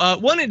 So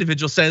one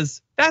individual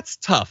says, that's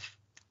tough.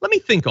 Let me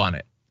think on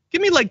it.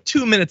 Give me like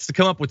 2 minutes to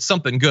come up with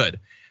something good.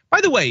 By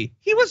the way,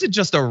 he wasn't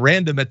just a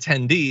random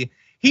attendee.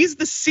 He's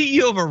the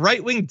CEO of a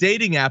right-wing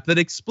dating app that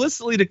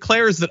explicitly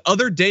declares that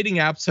other dating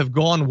apps have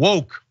gone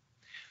woke.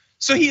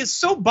 So he is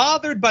so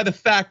bothered by the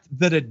fact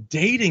that a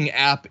dating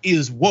app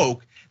is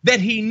woke that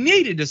he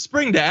needed to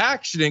spring to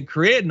action and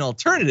create an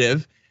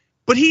alternative,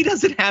 but he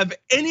doesn't have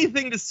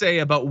anything to say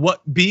about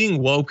what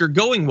being woke or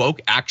going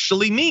woke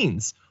actually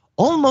means,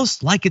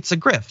 almost like it's a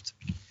grift.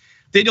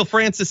 Daniel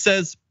Francis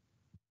says,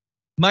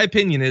 my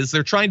opinion is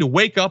they're trying to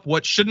wake up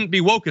what shouldn't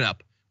be woken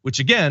up, which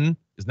again,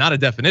 is not a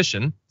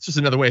definition. It's just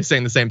another way of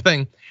saying the same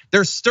thing.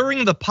 They're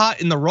stirring the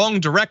pot in the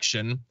wrong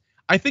direction.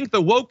 I think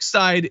the woke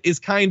side is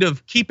kind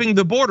of keeping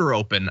the border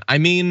open. I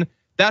mean,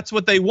 that's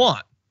what they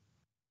want.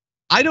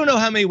 I don't know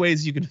how many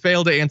ways you can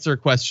fail to answer a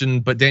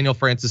question, but Daniel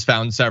Francis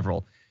found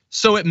several.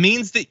 So it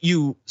means that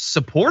you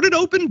support an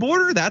open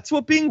border? That's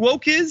what being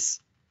woke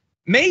is?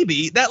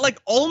 Maybe that like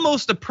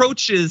almost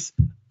approaches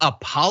a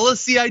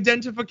policy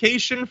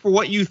identification for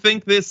what you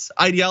think this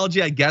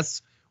ideology, I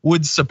guess,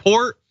 would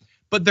support.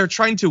 But they're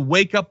trying to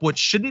wake up what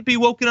shouldn't be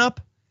woken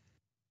up?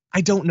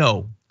 I don't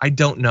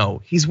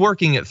know. He's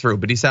working it through,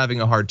 but he's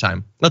having a hard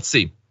time. Let's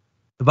see.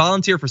 The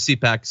volunteer for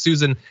CPAC,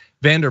 Susan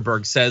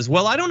Vanderberg, says,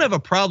 well, I don't have a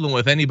problem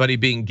with anybody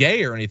being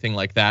gay or anything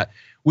like that,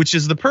 which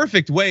is the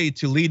perfect way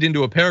to lead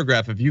into a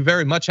paragraph of you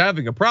very much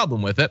having a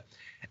problem with it.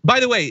 By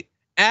the way,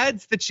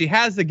 adds that she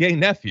has a gay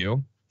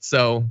nephew.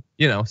 So,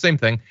 same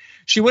thing.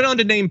 She went on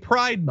to name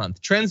Pride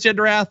Month,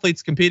 transgender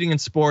athletes competing in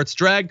sports,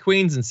 drag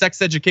queens, and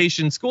sex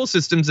education school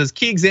systems as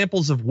key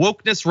examples of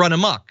wokeness run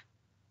amok.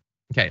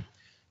 Okay,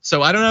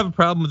 so I don't have a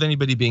problem with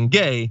anybody being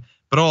gay,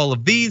 but all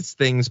of these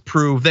things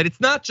prove that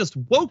it's not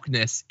just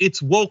wokeness,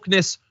 it's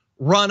wokeness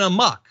run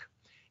amok.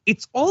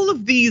 It's all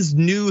of these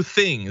new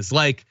things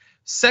like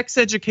sex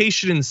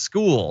education in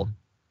school,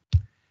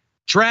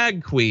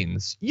 drag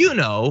queens,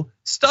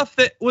 stuff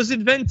that was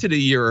invented a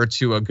year or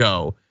two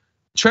ago.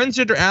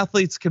 Transgender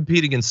athletes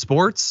competing in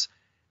sports.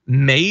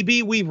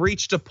 Maybe we've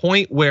reached a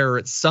point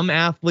where some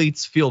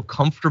athletes feel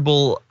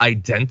comfortable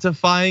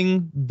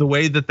identifying the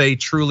way that they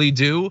truly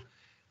do.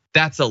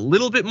 That's a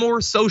little bit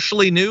more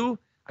socially new.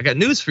 I got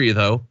news for you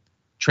though.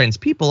 Trans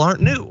people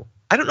aren't new.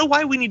 I don't know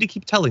why we need to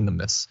keep telling them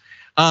this.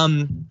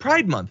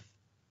 Pride Month,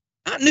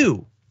 not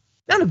new.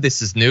 None of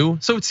this is new.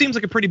 So it seems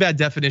like a pretty bad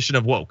definition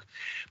of woke.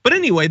 But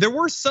anyway, there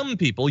were some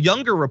people,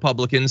 younger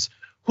Republicans,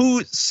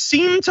 who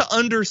seem to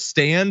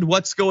understand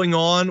what's going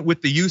on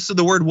with the use of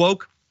the word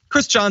woke.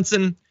 Chris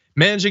Johnson,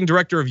 managing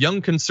director of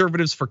Young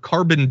Conservatives for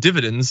Carbon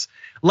Dividends,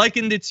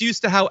 likened its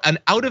use to how an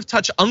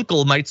out-of-touch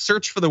uncle might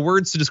search for the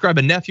words to describe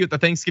a nephew at the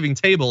Thanksgiving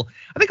table.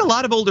 I think a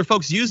lot of older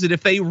folks use it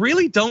if they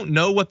really don't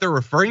know what they're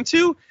referring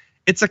to.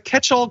 It's a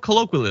catch-all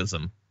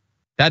colloquialism.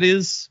 That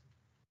is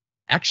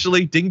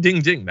actually ding, ding,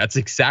 ding. That's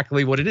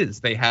exactly what it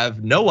is. They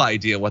have no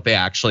idea what they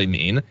actually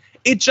mean.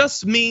 It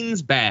just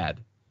means bad.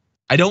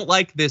 I don't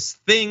like this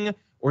thing,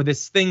 or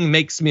this thing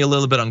makes me a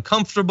little bit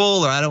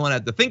uncomfortable, or I don't want to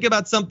have to think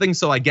about something,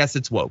 so I guess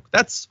it's woke.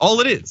 That's all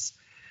it is.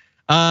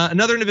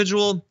 Another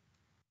individual,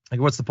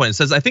 like, what's the point? It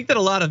says, I think that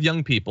a lot of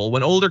young people,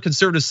 when older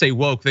conservatives say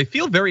woke, they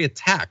feel very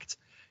attacked.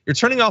 You're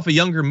turning off a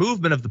younger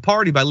movement of the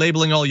party by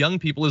labeling all young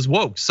people as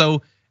woke.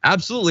 So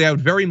absolutely, I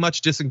would very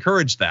much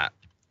disencourage that.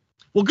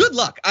 Well, good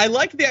luck. I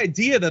like the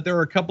idea that there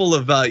are a couple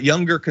of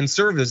younger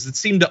conservatives that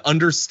seem to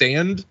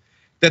understand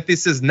that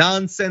this is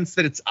nonsense,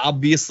 that it's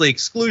obviously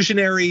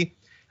exclusionary.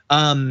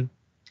 The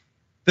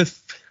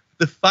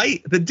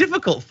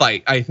difficult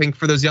fight, I think,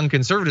 for those young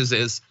conservatives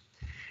is,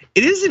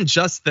 it isn't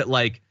just that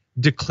like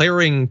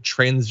declaring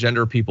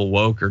transgender people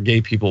woke or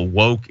gay people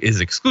woke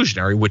is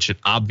exclusionary, which it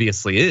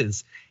obviously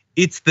is.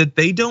 It's that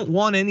they don't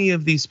want any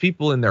of these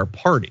people in their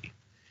party.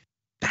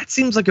 That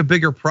seems like a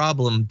bigger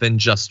problem than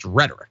just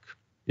rhetoric.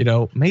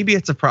 Maybe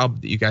it's a problem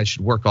that you guys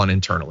should work on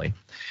internally.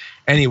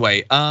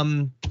 Anyway,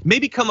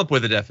 maybe come up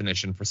with a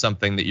definition for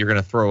something that you're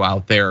gonna throw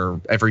out there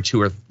every two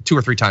or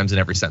three times in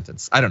every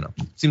sentence. I don't know.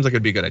 Seems like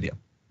it'd be a good idea.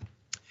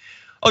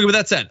 Okay, with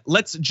that said,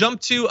 let's jump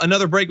to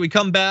another break. We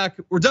come back.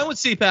 We're done with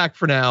CPAC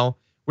for now.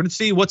 We're gonna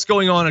see what's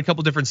going on in a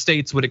couple different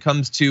states when it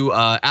comes to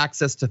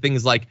access to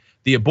things like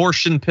the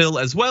abortion pill,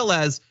 as well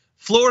as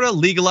Florida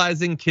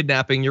legalizing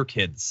kidnapping your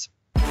kids.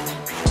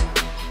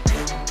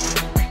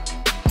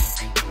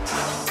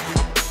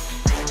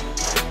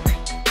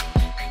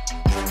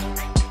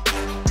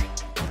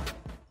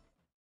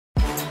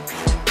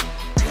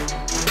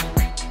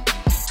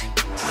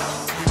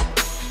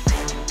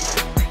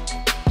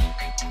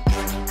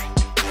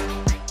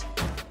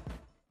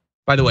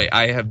 By the way,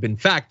 I have been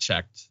fact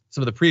checked.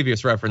 Some of the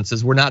previous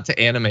references were not to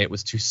anime, it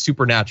was to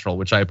Supernatural,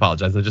 which I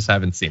apologize, I just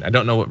haven't seen. I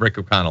don't know what Rick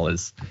O'Connell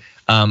is.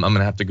 I'm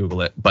gonna have to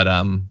Google it, but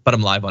I'm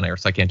live on air,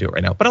 so I can't do it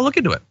right now, but I'll look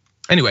into it.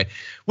 Anyway,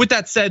 with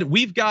that said,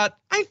 we've got,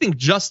 I think,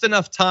 just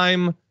enough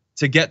time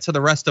to get to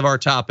the rest of our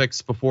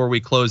topics before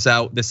we close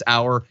out this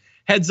hour.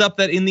 Heads up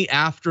that in the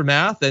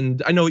aftermath,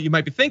 and I know what you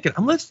might be thinking,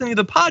 I'm listening to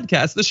the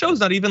podcast, the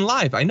show's not even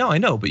live. I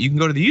know, but you can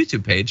go to the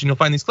YouTube page and you'll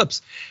find these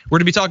clips. We're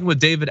gonna be talking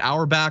with David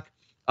Auerbach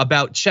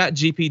about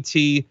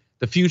ChatGPT,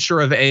 the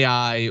future of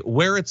AI,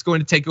 where it's going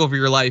to take over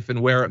your life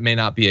and where it may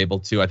not be able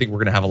to. I think we're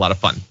gonna have a lot of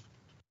fun.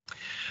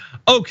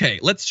 Okay,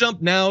 let's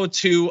jump now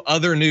to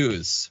other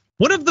news.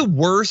 One of the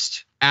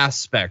worst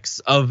aspects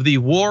of the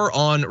war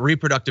on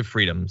reproductive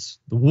freedoms,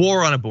 the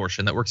war on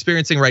abortion that we're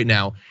experiencing right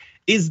now,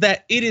 is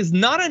that it is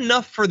not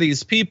enough for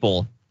these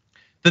people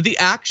that the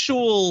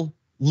actual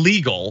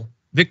legal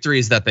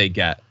victories that they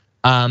get,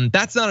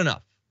 that's not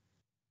enough.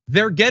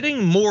 They're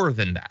getting more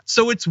than that.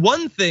 So it's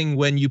one thing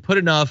when you put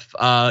enough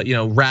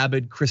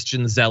rabid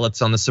Christian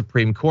zealots on the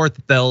Supreme Court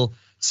that they'll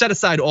set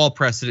aside all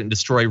precedent and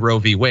destroy Roe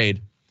v.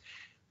 Wade.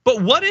 But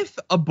what if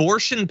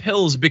abortion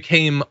pills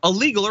became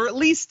illegal, or at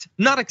least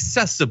not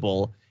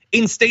accessible,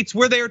 in states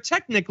where they are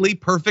technically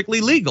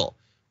perfectly legal?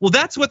 Well,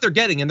 that's what they're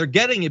getting, and they're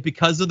getting it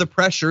because of the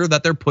pressure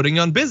that they're putting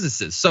on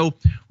businesses. So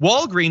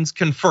Walgreens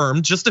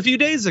confirmed just a few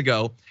days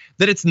ago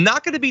that it's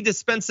not gonna be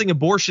dispensing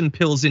abortion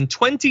pills in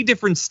 20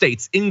 different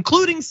states,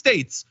 including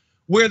states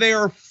where they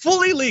are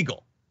fully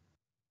legal.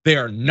 They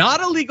are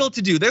not illegal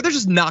to do. They're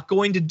just not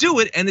going to do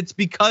it, and it's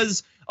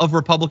because of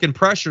Republican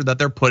pressure that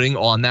they're putting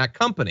on that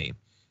company.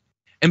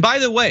 And by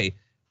the way,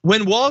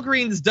 when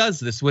Walgreens does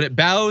this, when it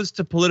bows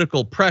to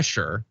political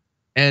pressure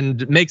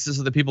and makes it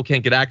so that people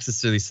can't get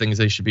access to these things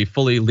they should be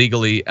fully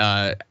legally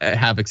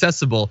have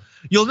accessible,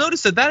 you'll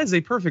notice that that is a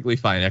perfectly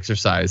fine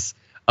exercise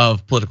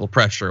of political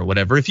pressure or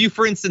whatever. If you,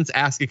 for instance,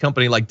 ask a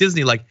company like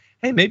Disney, like,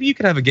 hey, maybe you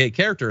could have a gay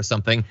character or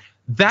something,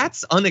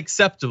 That's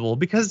unacceptable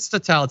because it's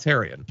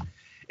totalitarian.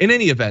 In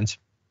any event,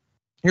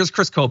 here's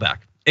Chris Kobach,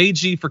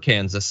 AG for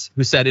Kansas,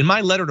 who said, in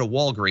my letter to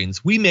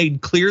Walgreens, we made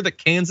clear that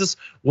Kansas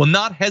will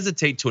not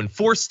hesitate to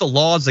enforce the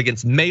laws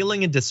against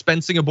mailing and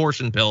dispensing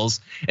abortion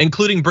pills,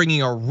 including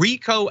bringing a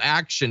RICO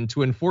action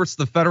to enforce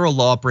the federal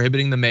law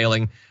prohibiting the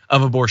mailing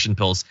of abortion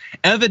pills.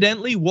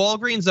 Evidently,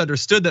 Walgreens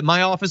understood that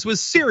my office was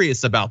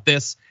serious about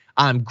this.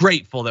 I'm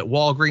grateful that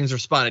Walgreens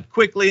responded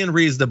quickly and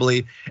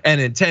reasonably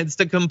and intends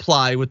to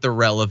comply with the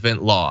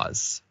relevant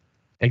laws.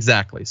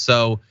 Exactly.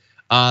 So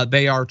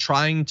they are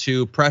trying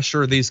to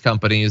pressure these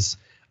companies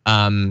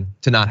to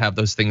not have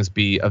those things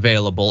be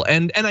available.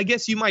 And I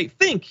guess you might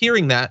think,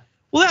 hearing that,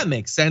 well, that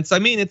makes sense. I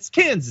mean, it's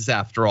Kansas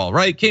after all,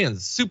 right?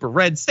 Kansas, super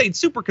red state,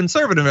 super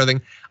conservative and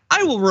everything.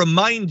 I will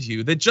remind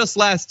you that just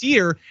last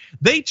year,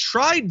 they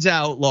tried to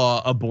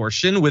outlaw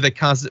abortion with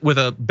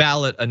a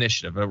ballot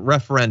initiative, a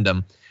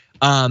referendum.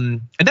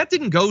 And that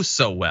didn't go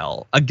so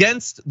well.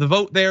 Against, the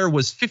vote there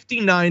was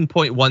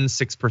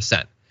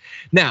 59.16%.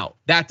 Now,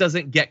 that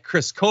doesn't get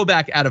Chris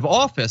Kobach out of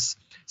office.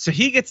 So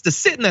he gets to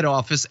sit in that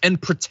office and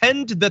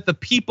pretend that the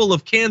people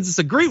of Kansas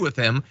agree with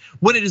him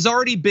when it has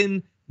already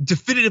been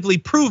definitively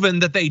proven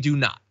that they do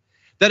not.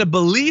 That a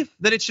belief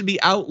that it should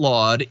be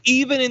outlawed,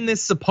 even in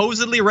this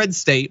supposedly red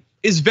state,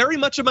 is very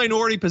much a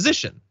minority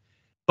position.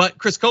 But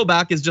Chris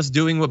Kobach is just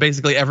doing what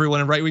basically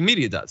everyone in right-wing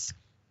media does.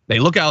 They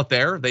look out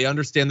there, they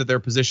understand that their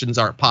positions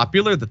aren't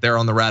popular, that they're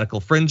on the radical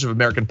fringe of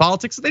American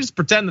politics, and they just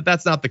pretend that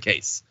that's not the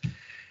case.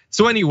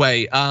 So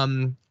anyway,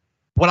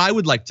 what I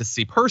would like to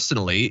see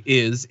personally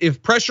is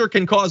if pressure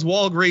can cause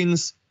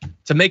Walgreens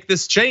to make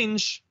this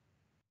change,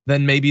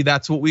 then maybe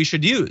that's what we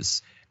should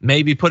use.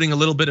 Maybe putting a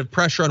little bit of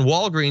pressure on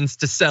Walgreens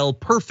to sell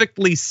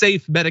perfectly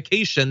safe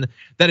medication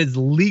that is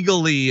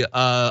legally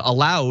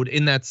allowed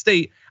in that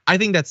state. I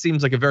think that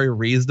seems like a very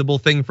reasonable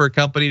thing for a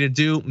company to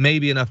do.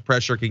 Maybe enough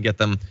pressure can get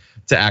them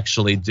to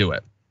actually do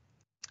it.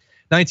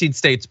 19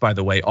 states, by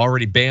the way,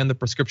 already banned the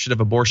prescription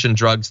of abortion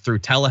drugs through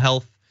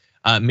telehealth,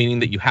 meaning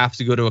that you have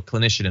to go to a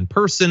clinician in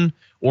person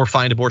or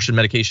find abortion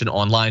medication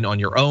online on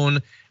your own.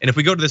 And if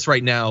we go to this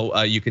right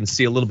now, you can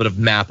see a little bit of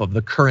map of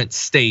the current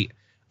state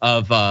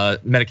of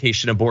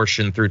medication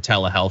abortion through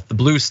telehealth. The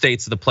blue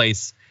states are the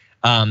place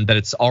that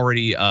it's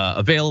already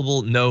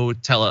available, no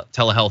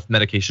telehealth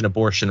medication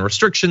abortion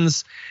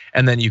restrictions.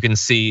 And then you can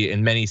see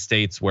in many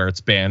states where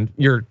it's banned,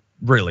 you're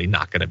really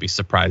not gonna be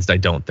surprised, I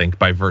don't think,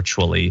 by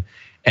virtually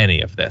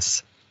any of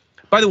this.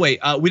 By the way,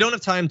 we don't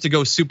have time to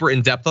go super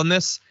in depth on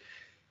this,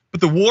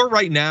 but the war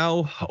right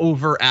now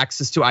over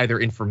access to either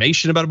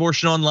information about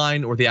abortion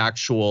online or the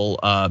actual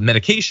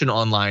medication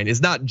online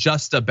is not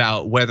just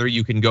about whether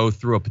you can go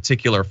through a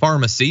particular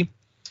pharmacy.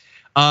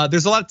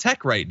 There's a lot of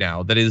tech right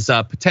now that is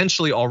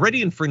potentially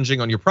already infringing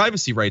on your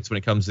privacy rights when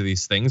it comes to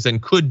these things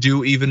and could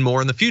do even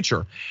more in the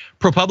future.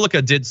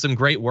 ProPublica did some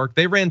great work.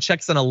 They ran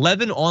checks on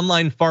 11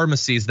 online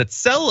pharmacies that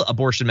sell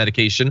abortion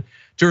medication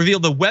to reveal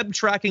the web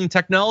tracking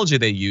technology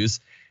they use.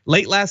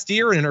 Late last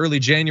year and in early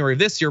January of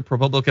this year,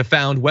 ProPublica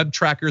found web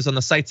trackers on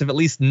the sites of at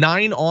least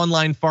 9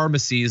 online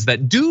pharmacies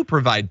that do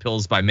provide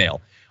pills by mail.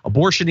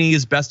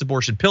 Abortionease,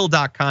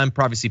 bestabortionpill.com,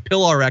 Privacy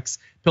Pill RX,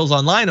 Pills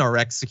Online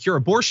RX, Secure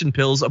Abortion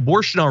Pills,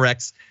 Abortion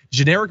RX,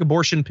 Generic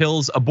Abortion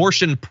Pills,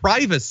 Abortion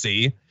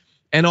Privacy,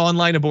 and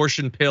Online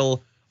Abortion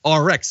Pill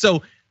RX.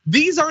 So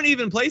these aren't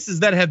even places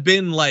that have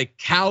been like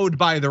cowed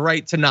by the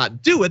right to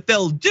not do it.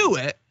 They'll do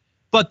it,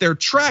 but they're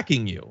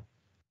tracking you.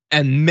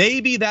 And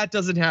maybe that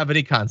doesn't have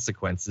any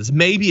consequences.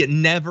 Maybe it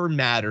never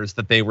matters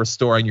that they were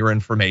storing your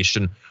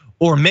information.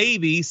 Or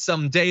maybe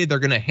someday they're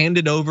gonna hand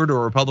it over to a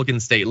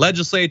Republican state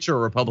legislature, or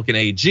a Republican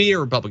AG, or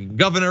a Republican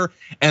governor,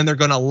 and they're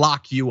gonna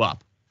lock you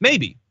up.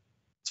 Maybe,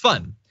 it's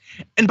fun.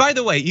 And by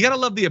the way, you gotta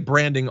love the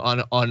branding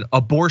on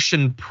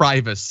abortion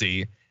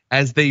privacy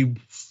as they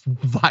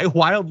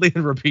wildly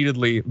and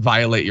repeatedly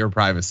violate your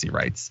privacy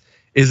rights.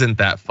 Isn't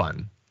that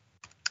fun?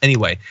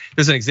 Anyway,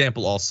 there's an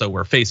example also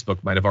where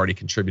Facebook might have already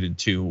contributed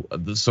to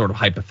the sort of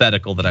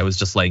hypothetical that I was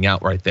just laying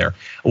out right there.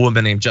 A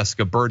woman named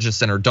Jessica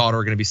Burgess and her daughter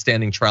are gonna be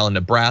standing trial in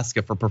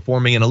Nebraska for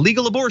performing an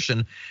illegal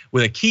abortion,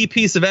 with a key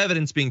piece of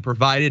evidence being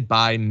provided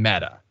by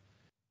Meta.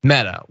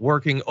 Meta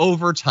working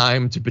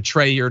overtime to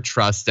betray your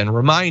trust and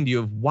remind you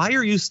of why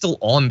are you still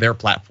on their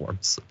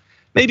platforms.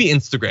 Maybe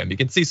Instagram, you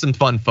can see some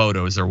fun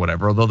photos or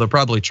whatever, although they'll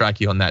probably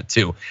track you on that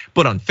too.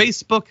 But on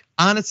Facebook,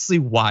 honestly,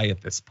 why at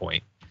this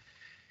point?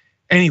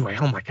 Anyway,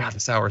 oh my God,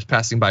 this hour is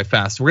passing by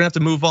fast. We're gonna have to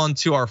move on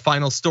to our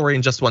final story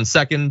in just 1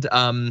 second. But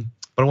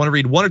I wanna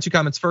read 1 or 2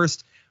 comments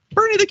first.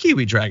 Bernie the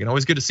Kiwi Dragon,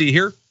 always good to see you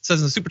here.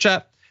 Says in the super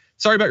chat,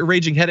 sorry about your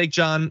raging headache,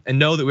 John, and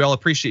know that we all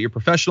appreciate your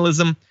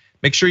professionalism.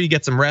 Make sure you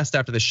get some rest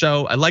after the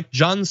show. I like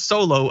John's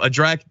solo, a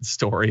dragon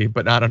story,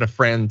 but not on a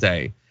Fran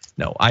day.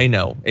 No, I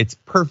know, it's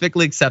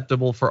perfectly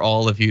acceptable for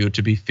all of you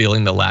to be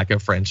feeling the lack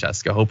of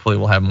Francesca. Hopefully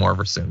we'll have more of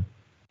her soon.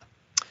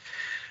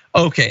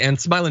 Okay, and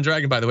Smiling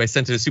Dragon, by the way,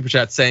 sent in a super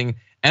chat saying,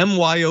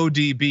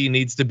 MYODB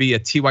needs to be a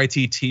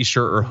TYT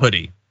t-shirt or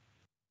hoodie.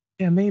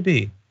 Yeah,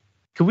 maybe.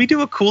 Could we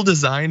do a cool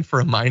design for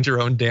a mind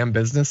your own damn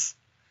business?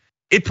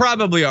 It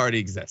probably already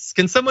exists.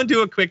 Can someone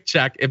do a quick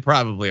check? It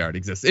probably already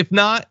exists. If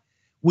not,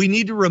 we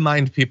need to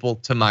remind people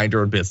to mind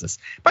their own business.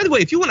 By the way,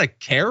 if you want to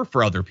care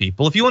for other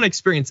people, if you want to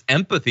experience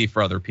empathy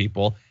for other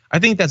people, I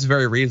think that's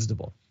very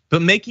reasonable.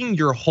 But making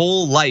your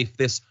whole life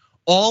this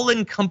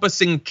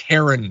all-encompassing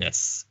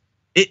Karen-ness,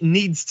 it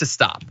needs to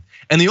stop.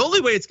 And the only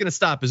way it's gonna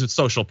stop is with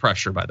social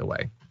pressure, by the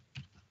way.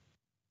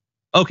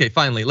 Okay,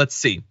 finally, let's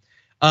see.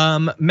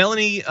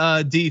 Melanie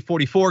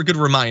D44, good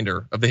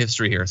reminder of the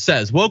history here,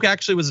 says, woke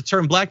actually was a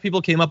term black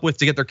people came up with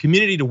to get their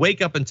community to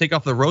wake up and take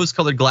off the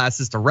rose-colored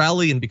glasses to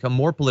rally and become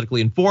more politically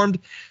informed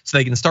so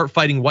they can start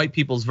fighting white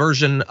people's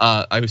version,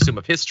 I assume,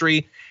 of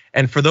history.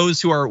 And for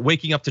those who are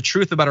waking up to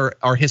truth about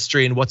our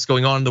history and what's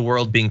going on in the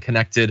world, being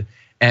connected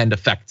and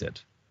affected.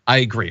 I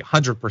agree,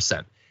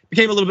 100%.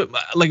 Became a little bit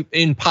like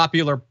in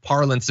popular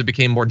parlance, it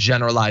became more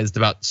generalized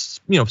about,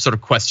 sort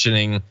of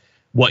questioning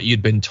what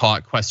you'd been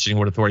taught, questioning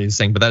what authority is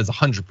saying, but that is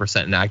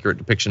 100% an accurate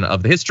depiction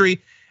of the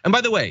history. And by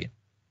the way,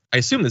 I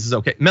assume this is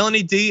okay.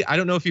 Melanie D, I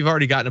don't know if you've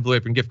already gotten a Blue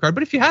Apron gift card,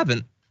 but if you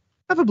haven't,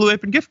 have a Blue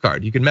Apron gift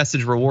card. You can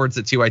message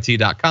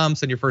rewards@tyt.com,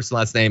 send your first and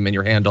last name and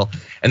your handle,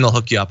 and they'll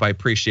hook you up. I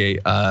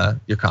appreciate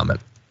your comment.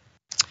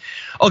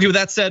 Okay, with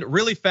that said,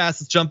 really fast,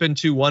 let's jump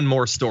into one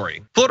more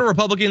story. Florida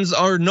Republicans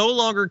are no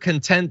longer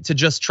content to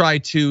just try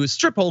to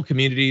strip whole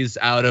communities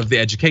out of the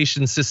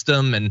education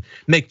system and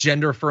make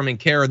gender affirming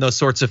care and those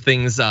sorts of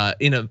things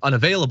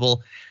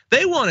unavailable.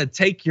 They want to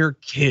take your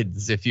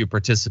kids if you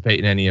participate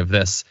in any of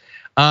this.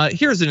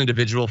 Here's an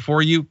individual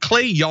for you.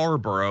 Clay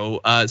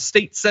Yarborough,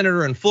 state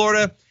senator in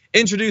Florida,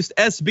 introduced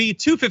SB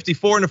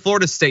 254 in the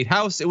Florida State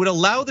House. It would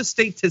allow the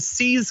state to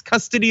seize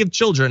custody of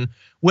children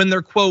when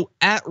they're, quote,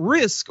 at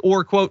risk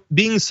or, quote,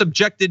 being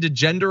subjected to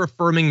gender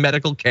affirming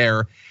medical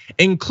care,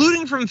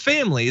 including from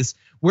families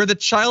where the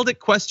child at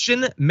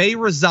question may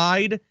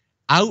reside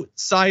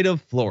outside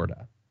of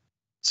Florida.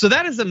 So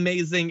that is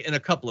amazing in a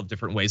couple of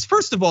different ways.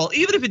 First of all,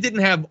 even if it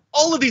didn't have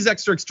all of these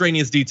extra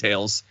extraneous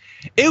details,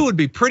 it would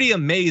be pretty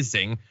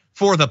amazing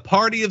for the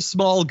party of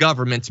small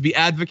government to be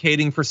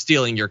advocating for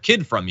stealing your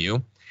kid from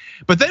you.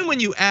 But then when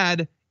you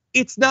add,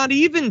 it's not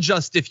even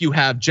just if you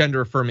have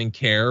gender affirming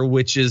care,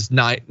 which is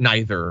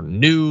neither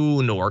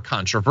new nor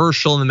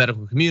controversial in the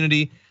medical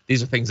community.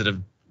 These are things that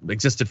have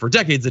existed for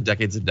decades and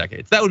decades and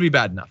decades. That would be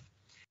bad enough.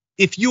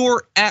 If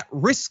you're at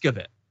risk of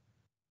it,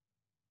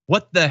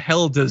 what the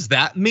hell does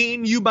that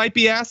mean, you might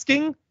be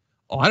asking?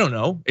 Oh, I don't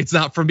know. It's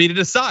not for me to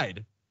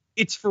decide.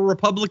 It's for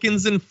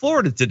Republicans in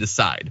Florida to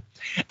decide.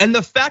 And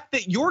the fact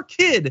that your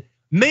kid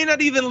may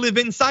not even live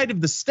inside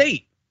of the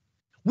state,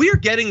 we are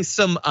getting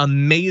some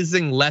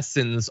amazing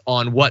lessons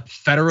on what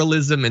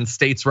federalism and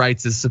states'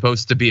 rights is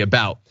supposed to be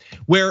about,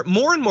 where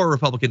more and more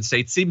Republican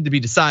states seem to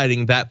be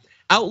deciding that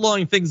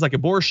outlawing things like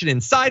abortion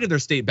inside of their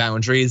state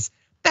boundaries,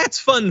 that's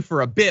fun for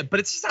a bit, but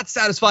it's just not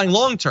satisfying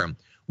long term.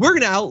 We're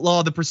gonna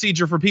outlaw the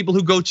procedure for people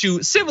who go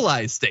to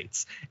civilized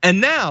states. And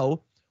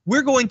now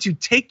we're going to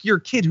take your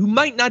kid who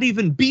might not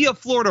even be a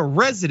Florida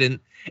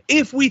resident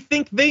if we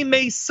think they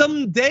may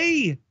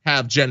someday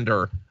have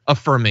gender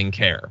affirming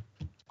care.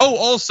 Oh,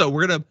 also,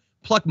 we're gonna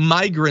pluck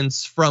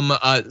migrants from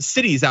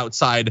cities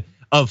outside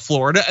of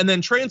Florida and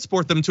then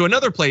transport them to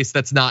another place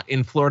that's not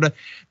in Florida.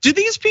 Do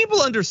these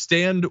people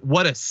understand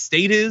what a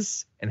state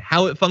is and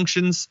how it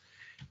functions?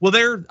 Well,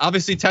 they're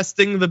obviously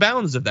testing the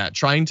bounds of that,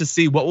 trying to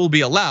see what will be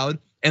allowed.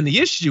 And the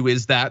issue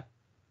is that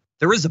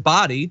there is a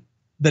body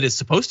that is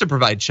supposed to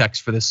provide checks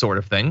for this sort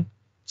of thing.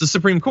 It's the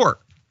Supreme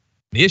Court.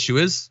 The issue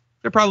is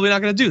they're probably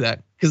not gonna do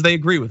that because they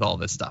agree with all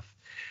this stuff.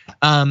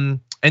 And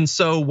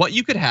so what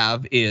you could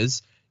have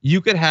is, you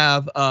could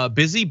have a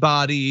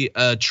busybody,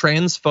 a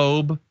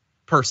transphobe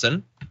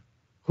person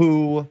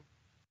who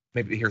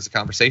maybe hears a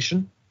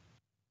conversation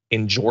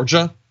in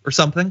Georgia or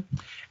something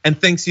and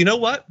thinks, you know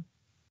what?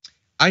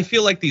 I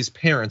feel like these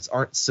parents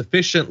aren't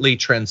sufficiently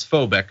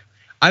transphobic.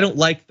 I don't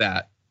like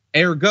that.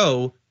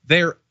 Ergo,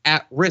 they're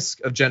at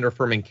risk of gender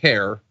affirming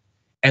care.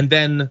 And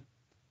then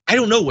I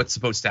don't know what's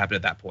supposed to happen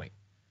at that point.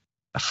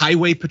 The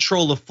Highway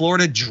Patrol of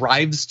Florida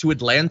drives to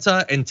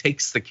Atlanta and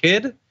takes the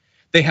kid.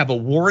 They have a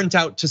warrant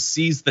out to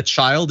seize the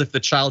child if the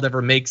child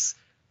ever makes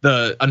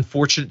the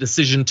unfortunate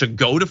decision to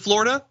go to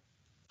Florida.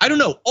 I don't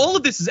know. All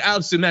of this is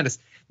absolute madness.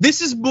 This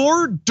is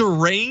more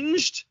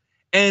deranged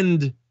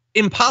and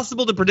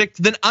impossible to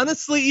predict than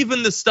honestly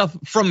even the stuff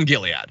from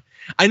Gilead.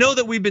 I know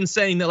that we've been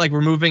saying that like we're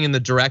moving in the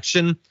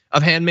direction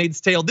of Handmaid's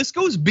Tale. This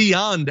goes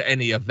beyond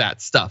any of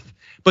that stuff.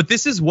 But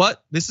this is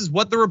what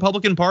the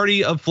Republican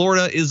Party of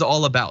Florida is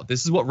all about.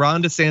 This is what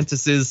Ron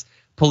DeSantis's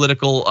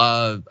political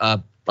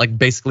like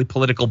basically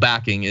political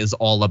backing is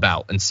all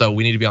about. And so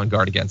we need to be on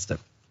guard against it.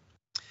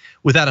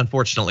 With that,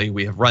 unfortunately,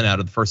 we have run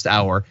out of the first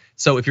hour.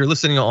 So if you're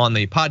listening on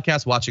the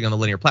podcast, watching on the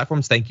linear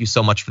platforms, thank you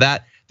so much for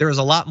that. There is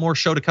a lot more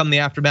show to come in the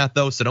aftermath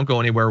though, so don't go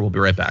anywhere. We'll be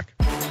right back.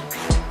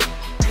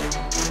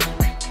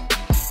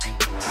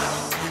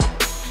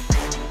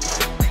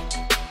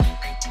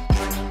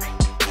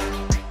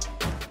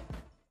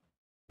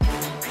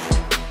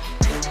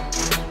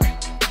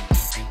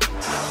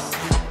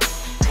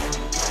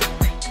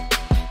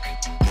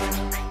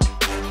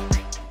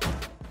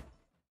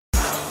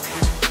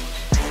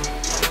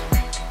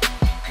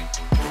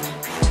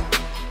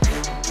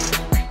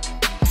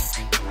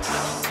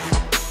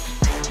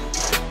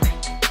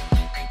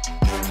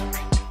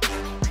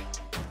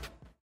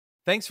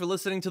 Thanks for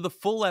listening to the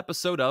full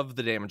episode of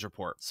The Damage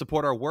Report.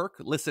 Support our work,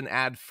 listen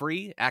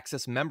ad-free,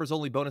 access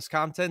members-only bonus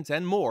content,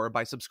 and more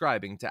by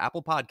subscribing to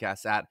Apple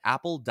Podcasts at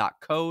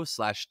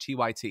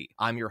apple.co/TYT.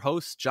 I'm your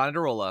host, John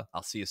Adarola.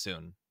 I'll see you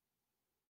soon.